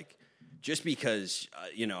say, like, just because,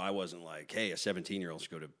 I wasn't like, hey, a 17-year-old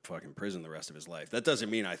should go to fucking prison the rest of his life. That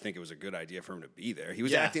doesn't mean I think it was a good idea for him to be there. He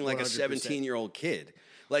was acting like 100%. A 17-year-old kid.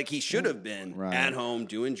 Like, he should have been at home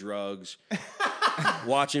doing drugs,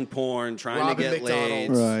 watching porn, trying to get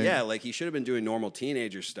laid. Right. Yeah, like, he should have been doing normal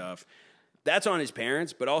teenager stuff. That's on his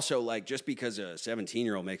parents, but also, like, just because a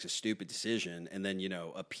 17-year-old makes a stupid decision and then,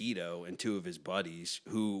 a pedo and two of his buddies,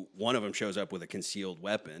 who one of them shows up with a concealed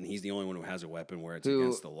weapon. He's the only one who has a weapon where it's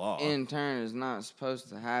against the law. In turn, is not supposed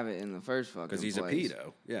to have it in the first fucking place. Because he's a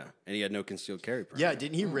pedo, yeah. And he had no concealed carry permit. Yeah,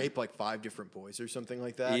 didn't he rape, like, 5 different boys or something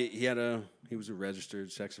like that? He was a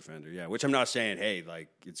registered sex offender, yeah. Which I'm not saying, hey, like,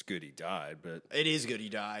 it's good he died, but... It is good he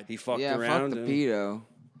died. He fucked around. Yeah, fuck the pedo.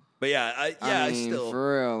 But yeah, I still...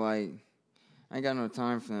 for real, like... I ain't got no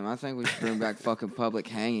time for them. I think we should bring back fucking public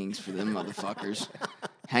hangings for them motherfuckers.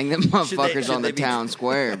 Hang them motherfuckers on the town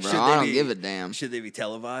square, bro. I don't give a damn. Should they be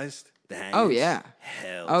televised? The hangings? Oh, yeah.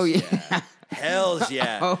 Hells yeah. Hells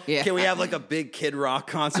yeah. Oh, yeah. Can we have like a big Kid Rock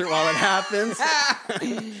concert while it happens?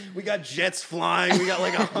 We got jets flying. We got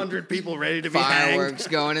like 100 people ready to be hanged. Fireworks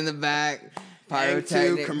going in the back. Hang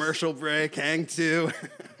 2, commercial break, hang 2.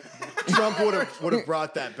 Trump would have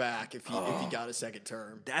brought that back if he got a second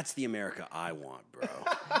term. That's the America I want, bro.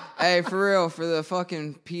 Hey, for real, for the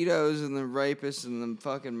fucking pedos and the rapists and the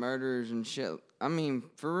fucking murderers and shit. I mean,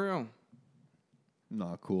 for real.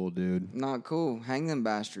 Not cool, dude. Not cool. Hang them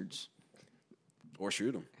bastards. Or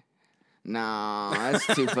shoot them. Nah, that's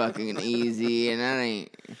too fucking easy, and that ain't...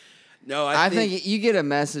 No, I think you get a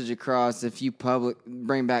message across if you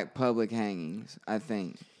bring back public hangings, I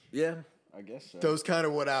think. Yeah. I guess so. Those kind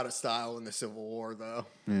of went out of style in the Civil War, though.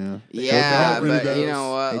 Yeah. Yeah, but you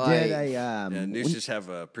know what? News just have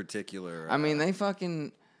a particular... I mean, they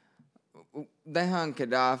hung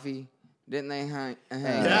Gaddafi. Didn't they hang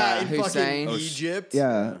Hussein? In Egypt.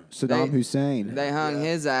 Yeah, Saddam Hussein. They hung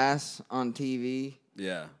his ass on TV.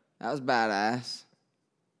 Yeah. That was badass.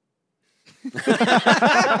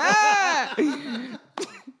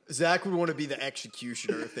 Zach would want to be the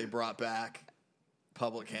executioner if they brought back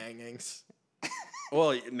public hangings.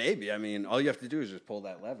 Well, maybe. I mean, all you have to do is just pull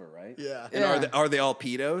that lever, right? Yeah. And are they all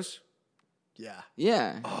pedos? Yeah.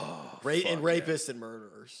 Yeah. Oh, and rapists and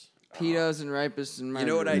murderers. Pedos and rapists and murderers.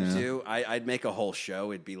 You know what I'd do? I'd make a whole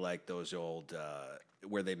show. It'd be like those old...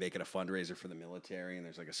 where they make it a fundraiser for the military and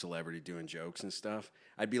there's like a celebrity doing jokes and stuff.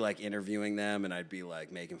 I'd be like interviewing them and I'd be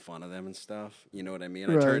like making fun of them and stuff. You know what I mean?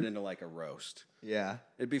 I'd turn it into like a roast. Yeah.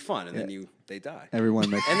 It'd be fun and then they die. Everyone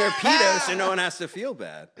makes and they're pedos so no one has to feel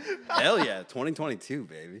bad. Hell yeah, 2022,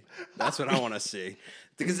 baby. That's what I want to see.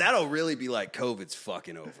 Because that'll really be like COVID's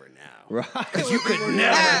fucking over now. Right. Because you could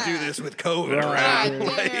never do this with COVID around.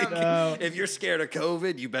 Like, if you're scared of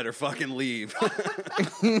COVID, you better fucking leave.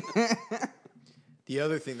 The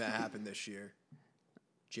other thing that happened this year,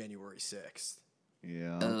 January 6th.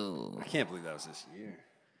 Yeah. Oh. I can't believe that was this year.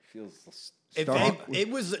 Feels it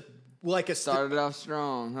was like started off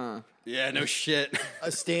strong, huh? Yeah, no shit. A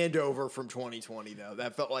standover from 2020, though.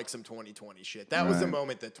 That felt like some 2020 shit. That was the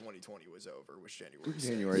moment that 2020 was over, was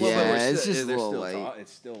January 6th. Yeah, it's just a little late.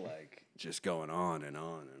 It's still like just going on and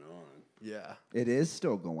on and on. Yeah. It is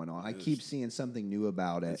still going on. I keep seeing something new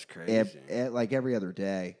about it. It's crazy. Like every other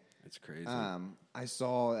day. It's crazy. I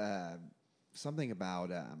saw something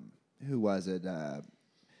about who was it?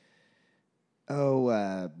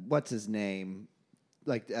 What's his name?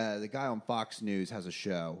 Like the guy on Fox News has a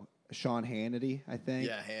show. Sean Hannity, I think.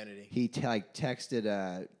 Yeah, Hannity. He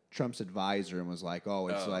texted Trump's advisor and was like, "Oh,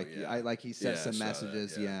 it's he sent some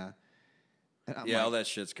messages, yeah." And I'm all that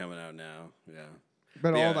shit's coming out now, yeah.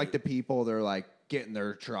 But all like the people, they're like getting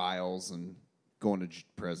their trials and going to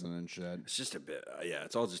prison and shit. It's just a bit,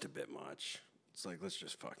 it's all just a bit much. It's like, let's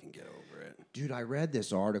just fucking get over it. Dude, I read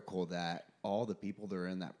this article that all the people that are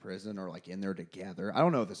in that prison are like in there together. I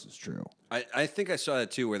don't know if this is true. I think I saw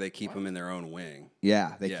that too, where they keep them in their own wing.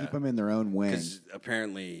 Yeah, they keep them in their own wing. Because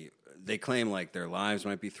apparently they claim like their lives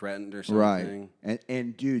might be threatened or something. Right.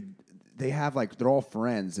 And dude, they have like, they're all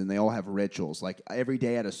friends and they all have rituals. Like every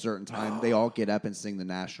day at a certain time, they all get up and sing the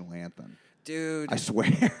national anthem. Dude, I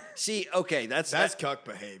swear. See, okay, that's cuck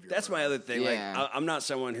behavior. That's my other thing. Yeah. Like, I'm not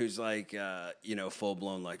someone who's like, full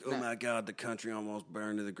blown like, oh my god, the country almost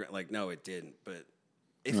burned to the ground. Like, no, it didn't. But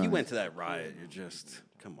if you went to that riot, you're just,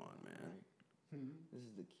 come on, man. This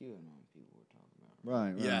is the QAnon people we're talking about.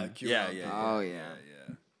 Right. Yeah. Oh yeah.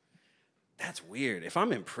 That's weird. If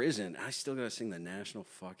I'm in prison, I still gotta sing the national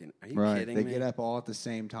fucking. Are you kidding me? me? They get up all at the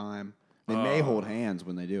same time. They may hold hands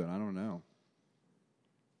when they do it. I don't know.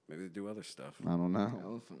 Maybe they do other stuff. I don't know.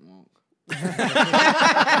 Elephant walk.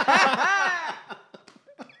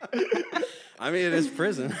 I mean, it is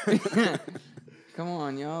prison. Come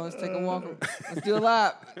on, y'all. Let's take a walk. Let's do a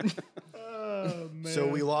lap. So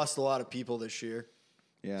we lost a lot of people this year.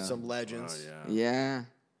 Yeah. Some legends. Oh, yeah. Yeah.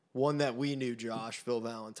 One that we knew, Josh, Phil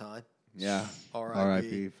Valentine. Yeah.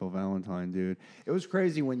 R.I.P. Phil Valentine, dude. It was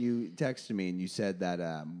crazy when you texted me and you said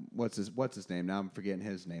that what's his name? Now I'm forgetting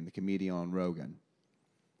his name. The comedian on Rogan.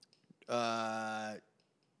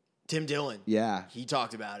 Tim Dillon. Yeah. He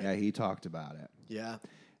talked about it. Yeah, he talked about it. Yeah.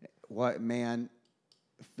 What, man?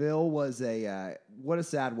 Phil was what a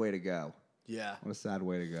sad way to go. Yeah. What a sad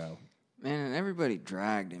way to go. Man, and everybody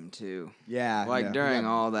dragged him too. Yeah. Like during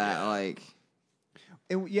all that, like.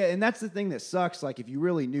 And that's the thing that sucks. Like, if you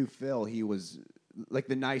really knew Phil, he was like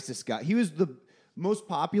the nicest guy. He was the most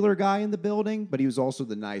popular guy in the building, but he was also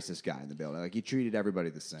the nicest guy in the building. Like, he treated everybody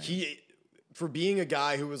the same. For being a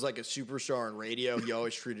guy who was like a superstar in radio, he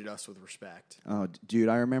always treated us with respect. Oh, dude,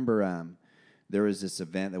 I remember there was this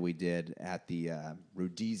event that we did at the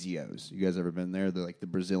Rodizio's. You guys ever been there? They're like the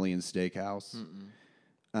Brazilian steakhouse.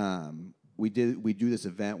 We do this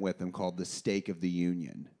event with them called the State of the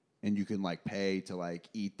Union. And you can like pay to like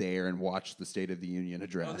eat there and watch the State of the Union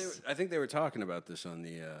address. I think they were talking about this on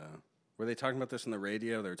the. Were they talking about this on the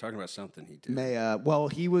radio? They were talking about something he did. Well,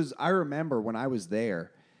 he was. I remember when I was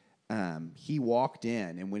there, he walked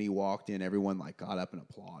in, and when he walked in, everyone like got up and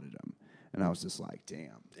applauded him, and I was just like,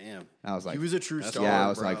 "Damn!" I was like, he was a true star. Yeah, I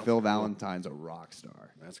was like, Phil Valentine's a rock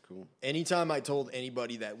star. That's cool. Anytime I told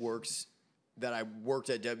anybody that I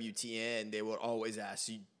worked at WTN, they would always ask,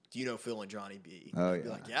 "Do you know Phil and Johnny B?" Oh, I'd be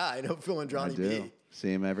like, yeah, I know Phil and Johnny B.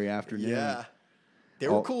 See him every afternoon. Yeah. They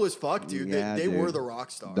were cool as fuck, dude. Yeah, they were the rock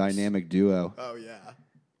stars. Dynamic duo. Oh, yeah.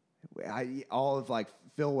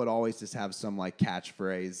 Phil would always just have some like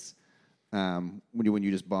catchphrase when you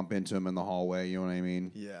just bump into him in the hallway. You know what I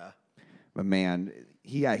mean? Yeah. But man,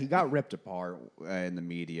 he got ripped apart in the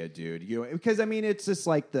media, dude. You know, because I mean, it's just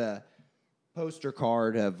like the poster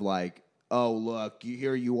card of like, oh, look,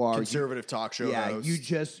 here you are. Conservative talk show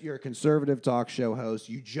host. You're a conservative talk show host.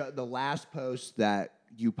 The last post that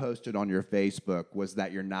you posted on your Facebook was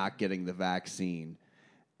that you're not getting the vaccine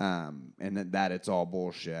and that it's all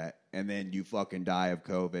bullshit. And then you fucking die of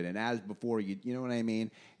COVID. And as before, you know what I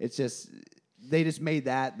mean? It's just, they just made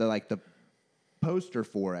that the poster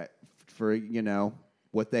for it, for,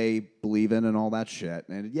 what they believe in and all that shit.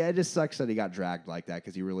 And yeah, it just sucks that he got dragged like that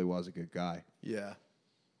because he really was a good guy. Yeah.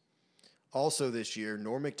 Also this year,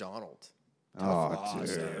 Norm Macdonald. Oh, dude.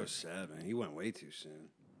 That was sad, man. He went way too soon.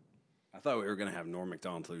 I thought we were going to have Norm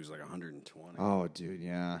Macdonald until he was like 120. Oh, dude,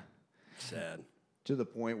 yeah. Sad. To the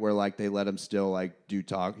point where like they let him still like do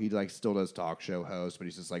talk. He like still does talk show host, but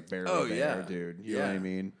he's just like barely there, dude. You know what I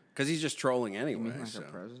mean? Because he's just trolling You anyway. mean like so. a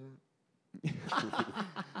president?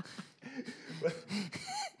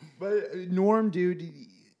 But Norm, dude,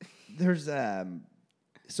 there's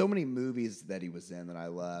so many movies that he was in that I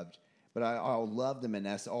loved. But I loved him in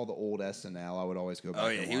all the old SNL. I would always go back. Oh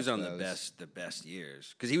yeah, and he was watch on those. the best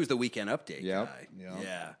years because he was the Weekend Update guy. Yep.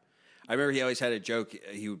 Yeah, I remember he always had a joke.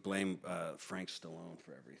 He would blame Frank Stallone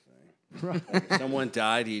for everything. Like, if someone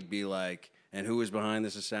died, he'd be like, "And who was behind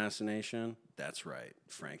this assassination?" That's right,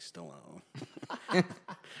 Frank Stallone.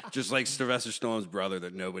 Just like Sylvester Stallone's brother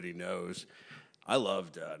that nobody knows. I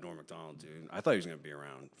loved Norm Macdonald, dude. I thought he was going to be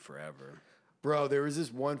around forever. Bro, there was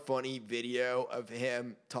this one funny video of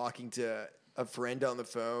him talking to a friend on the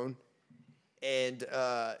phone, and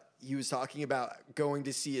he was talking about going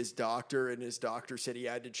to see his doctor, and his doctor said he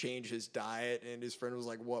had to change his diet, and his friend was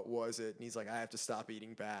like, "What was it?" And he's like, "I have to stop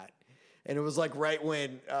eating bat." And it was like right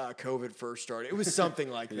when COVID first started. It was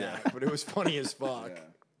something like that, but it was funny as fuck.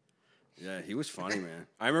 Yeah, he was funny, man.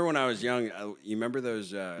 I remember when I was young. You remember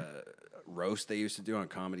those roasts they used to do on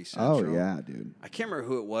Comedy Central? Oh yeah, dude. I can't remember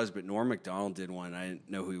who it was, but Norm Macdonald did one. I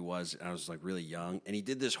didn't know who he was. I was like really young, and he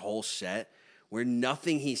did this whole set where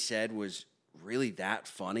nothing he said was really that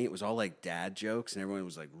funny. It was all like dad jokes, and everyone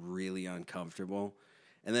was like really uncomfortable.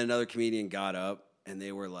 And then another comedian got up, and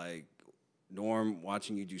they were like, Norm,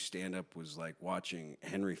 watching you do stand-up was like watching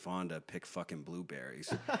Henry Fonda pick fucking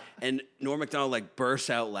blueberries. And Norm Macdonald like bursts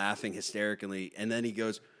out laughing hysterically, and then he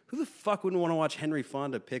goes, who the fuck wouldn't want to watch Henry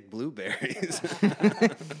Fonda pick blueberries?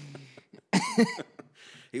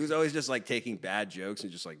 He was always just like taking bad jokes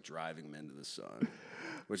and just like driving them into the sun,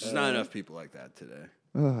 which is not enough people like that today.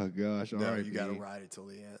 Oh gosh, No, you got to ride it till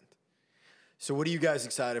the end. So what are you guys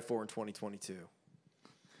excited for in 2022?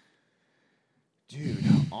 Dude,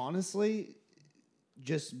 honestly,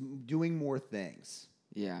 just doing more things.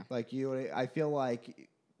 Yeah. Like I feel like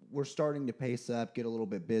we're starting to pace up, get a little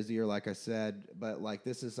bit busier, like I said. But like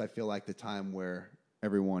this is, I feel like the time where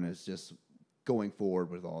everyone is just going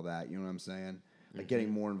forward with all that. You know what I'm saying? Like getting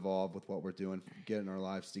more involved with what we're doing, getting our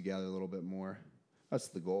lives together a little bit more. That's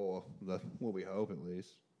the goal. What we hope, at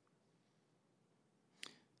least.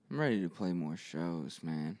 I'm ready to play more shows,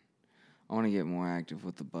 man. I want to get more active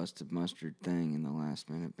with the Busted Mustard thing in the Last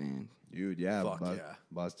Minute Band. Dude, yeah. Fuck yeah.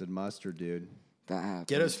 Busted Mustard, dude. That happened.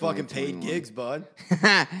 Get us in fucking paid 2021. gigs, bud.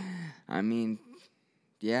 I mean,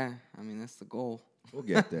 yeah. I mean, that's the goal. We'll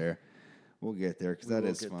get there. We'll get there because that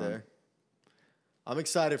We'll is get fun. there. I'm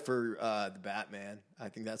excited for the Batman. I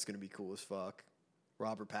think that's going to be cool as fuck.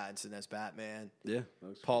 Robert Pattinson as Batman. Yeah.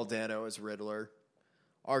 Paul Dano as Riddler.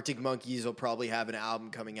 Arctic Monkeys will probably have an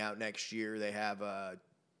album coming out next year. They have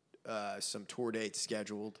some tour dates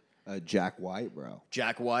scheduled. Jack White, bro.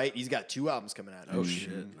 Jack White, he's got 2 albums coming out. Oh,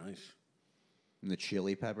 shit. Nice. And the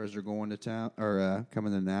Chili Peppers are going to town or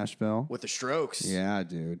coming to Nashville. With the Strokes. Yeah,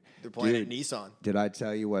 dude. They're playing Dude, at Nissan. Did I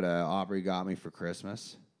tell you what Aubrey got me for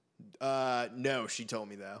Christmas? No, she told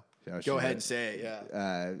me, though. Oh, she Go ahead did. and say it,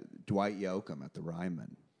 yeah. Dwight Yoakam at the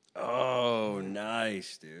Ryman. Oh,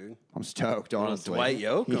 nice, dude. I'm stoked, honestly. Dwight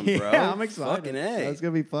Yoakam, bro. Yeah, I'm excited. Fucking A. That's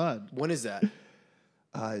going to be fun. When is that?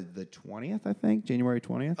 The 20th, I think. January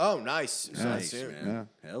 20th. Oh, nice. So Nice, soon. man.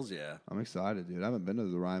 Hells yeah. I'm excited, dude. I haven't been to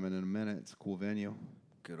the Ryman in a minute. It's a cool venue.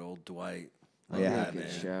 Good old Dwight. Yeah, that, Good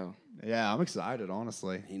man. show. Yeah, I'm excited,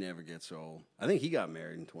 honestly. He never gets old. I think he got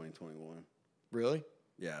married in 2021. Really?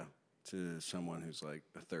 Yeah, to someone who's like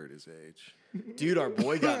a third his age. Dude, our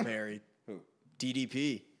boy got married. Who?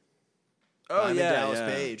 DDP. Oh, Diamond yeah. Dallas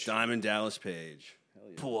yeah. Page. Diamond Dallas Page. Hell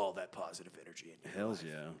yeah. Pull all that positive energy in. Hells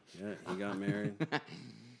yeah. Yeah, he got married.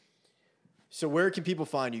 So where can people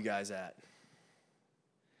find you guys at?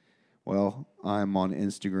 Well, I'm on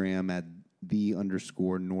Instagram at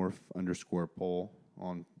 _Norf_poll.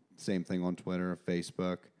 On same thing on Twitter,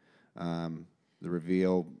 Facebook. The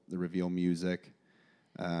reveal music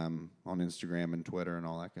on Instagram and Twitter and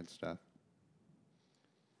all that good stuff.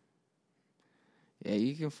 Yeah,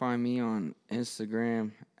 you can find me on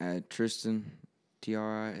Instagram at Tristen,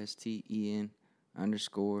 TRISTEN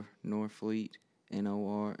 _Norfleet,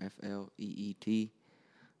 NORFLEET.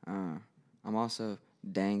 I'm also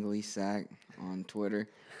Dangly Sack on Twitter.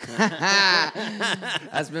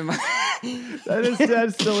 That's been my.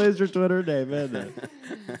 that still is your Twitter name, isn't it?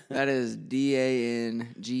 That is DANGLEE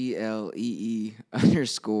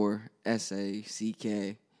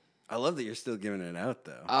 _SACK. I love that you're still giving it out,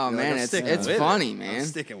 though. Oh, You're man, I'm it's sticking with funny, it. man. I'm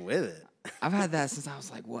sticking with it. I've had that since I was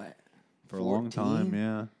like, what? For a long 14? time,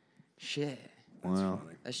 yeah. Shit. Wow.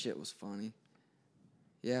 Funny. That shit was funny.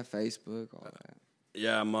 Yeah, Facebook, all that.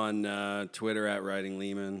 Yeah, I'm on Twitter at Writing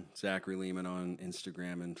Leeman, Zachary Leeman on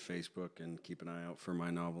Instagram and Facebook, and keep an eye out for my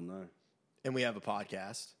novel now. And we have a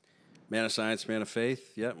podcast. Man of Science, Man of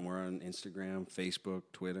Faith. Yep, we're on Instagram, Facebook,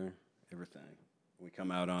 Twitter, everything. We come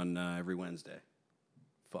out on every Wednesday.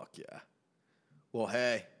 Fuck yeah. Well,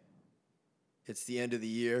 hey, it's the end of the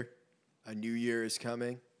year. A new year is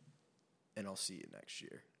coming, and I'll see you next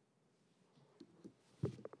year.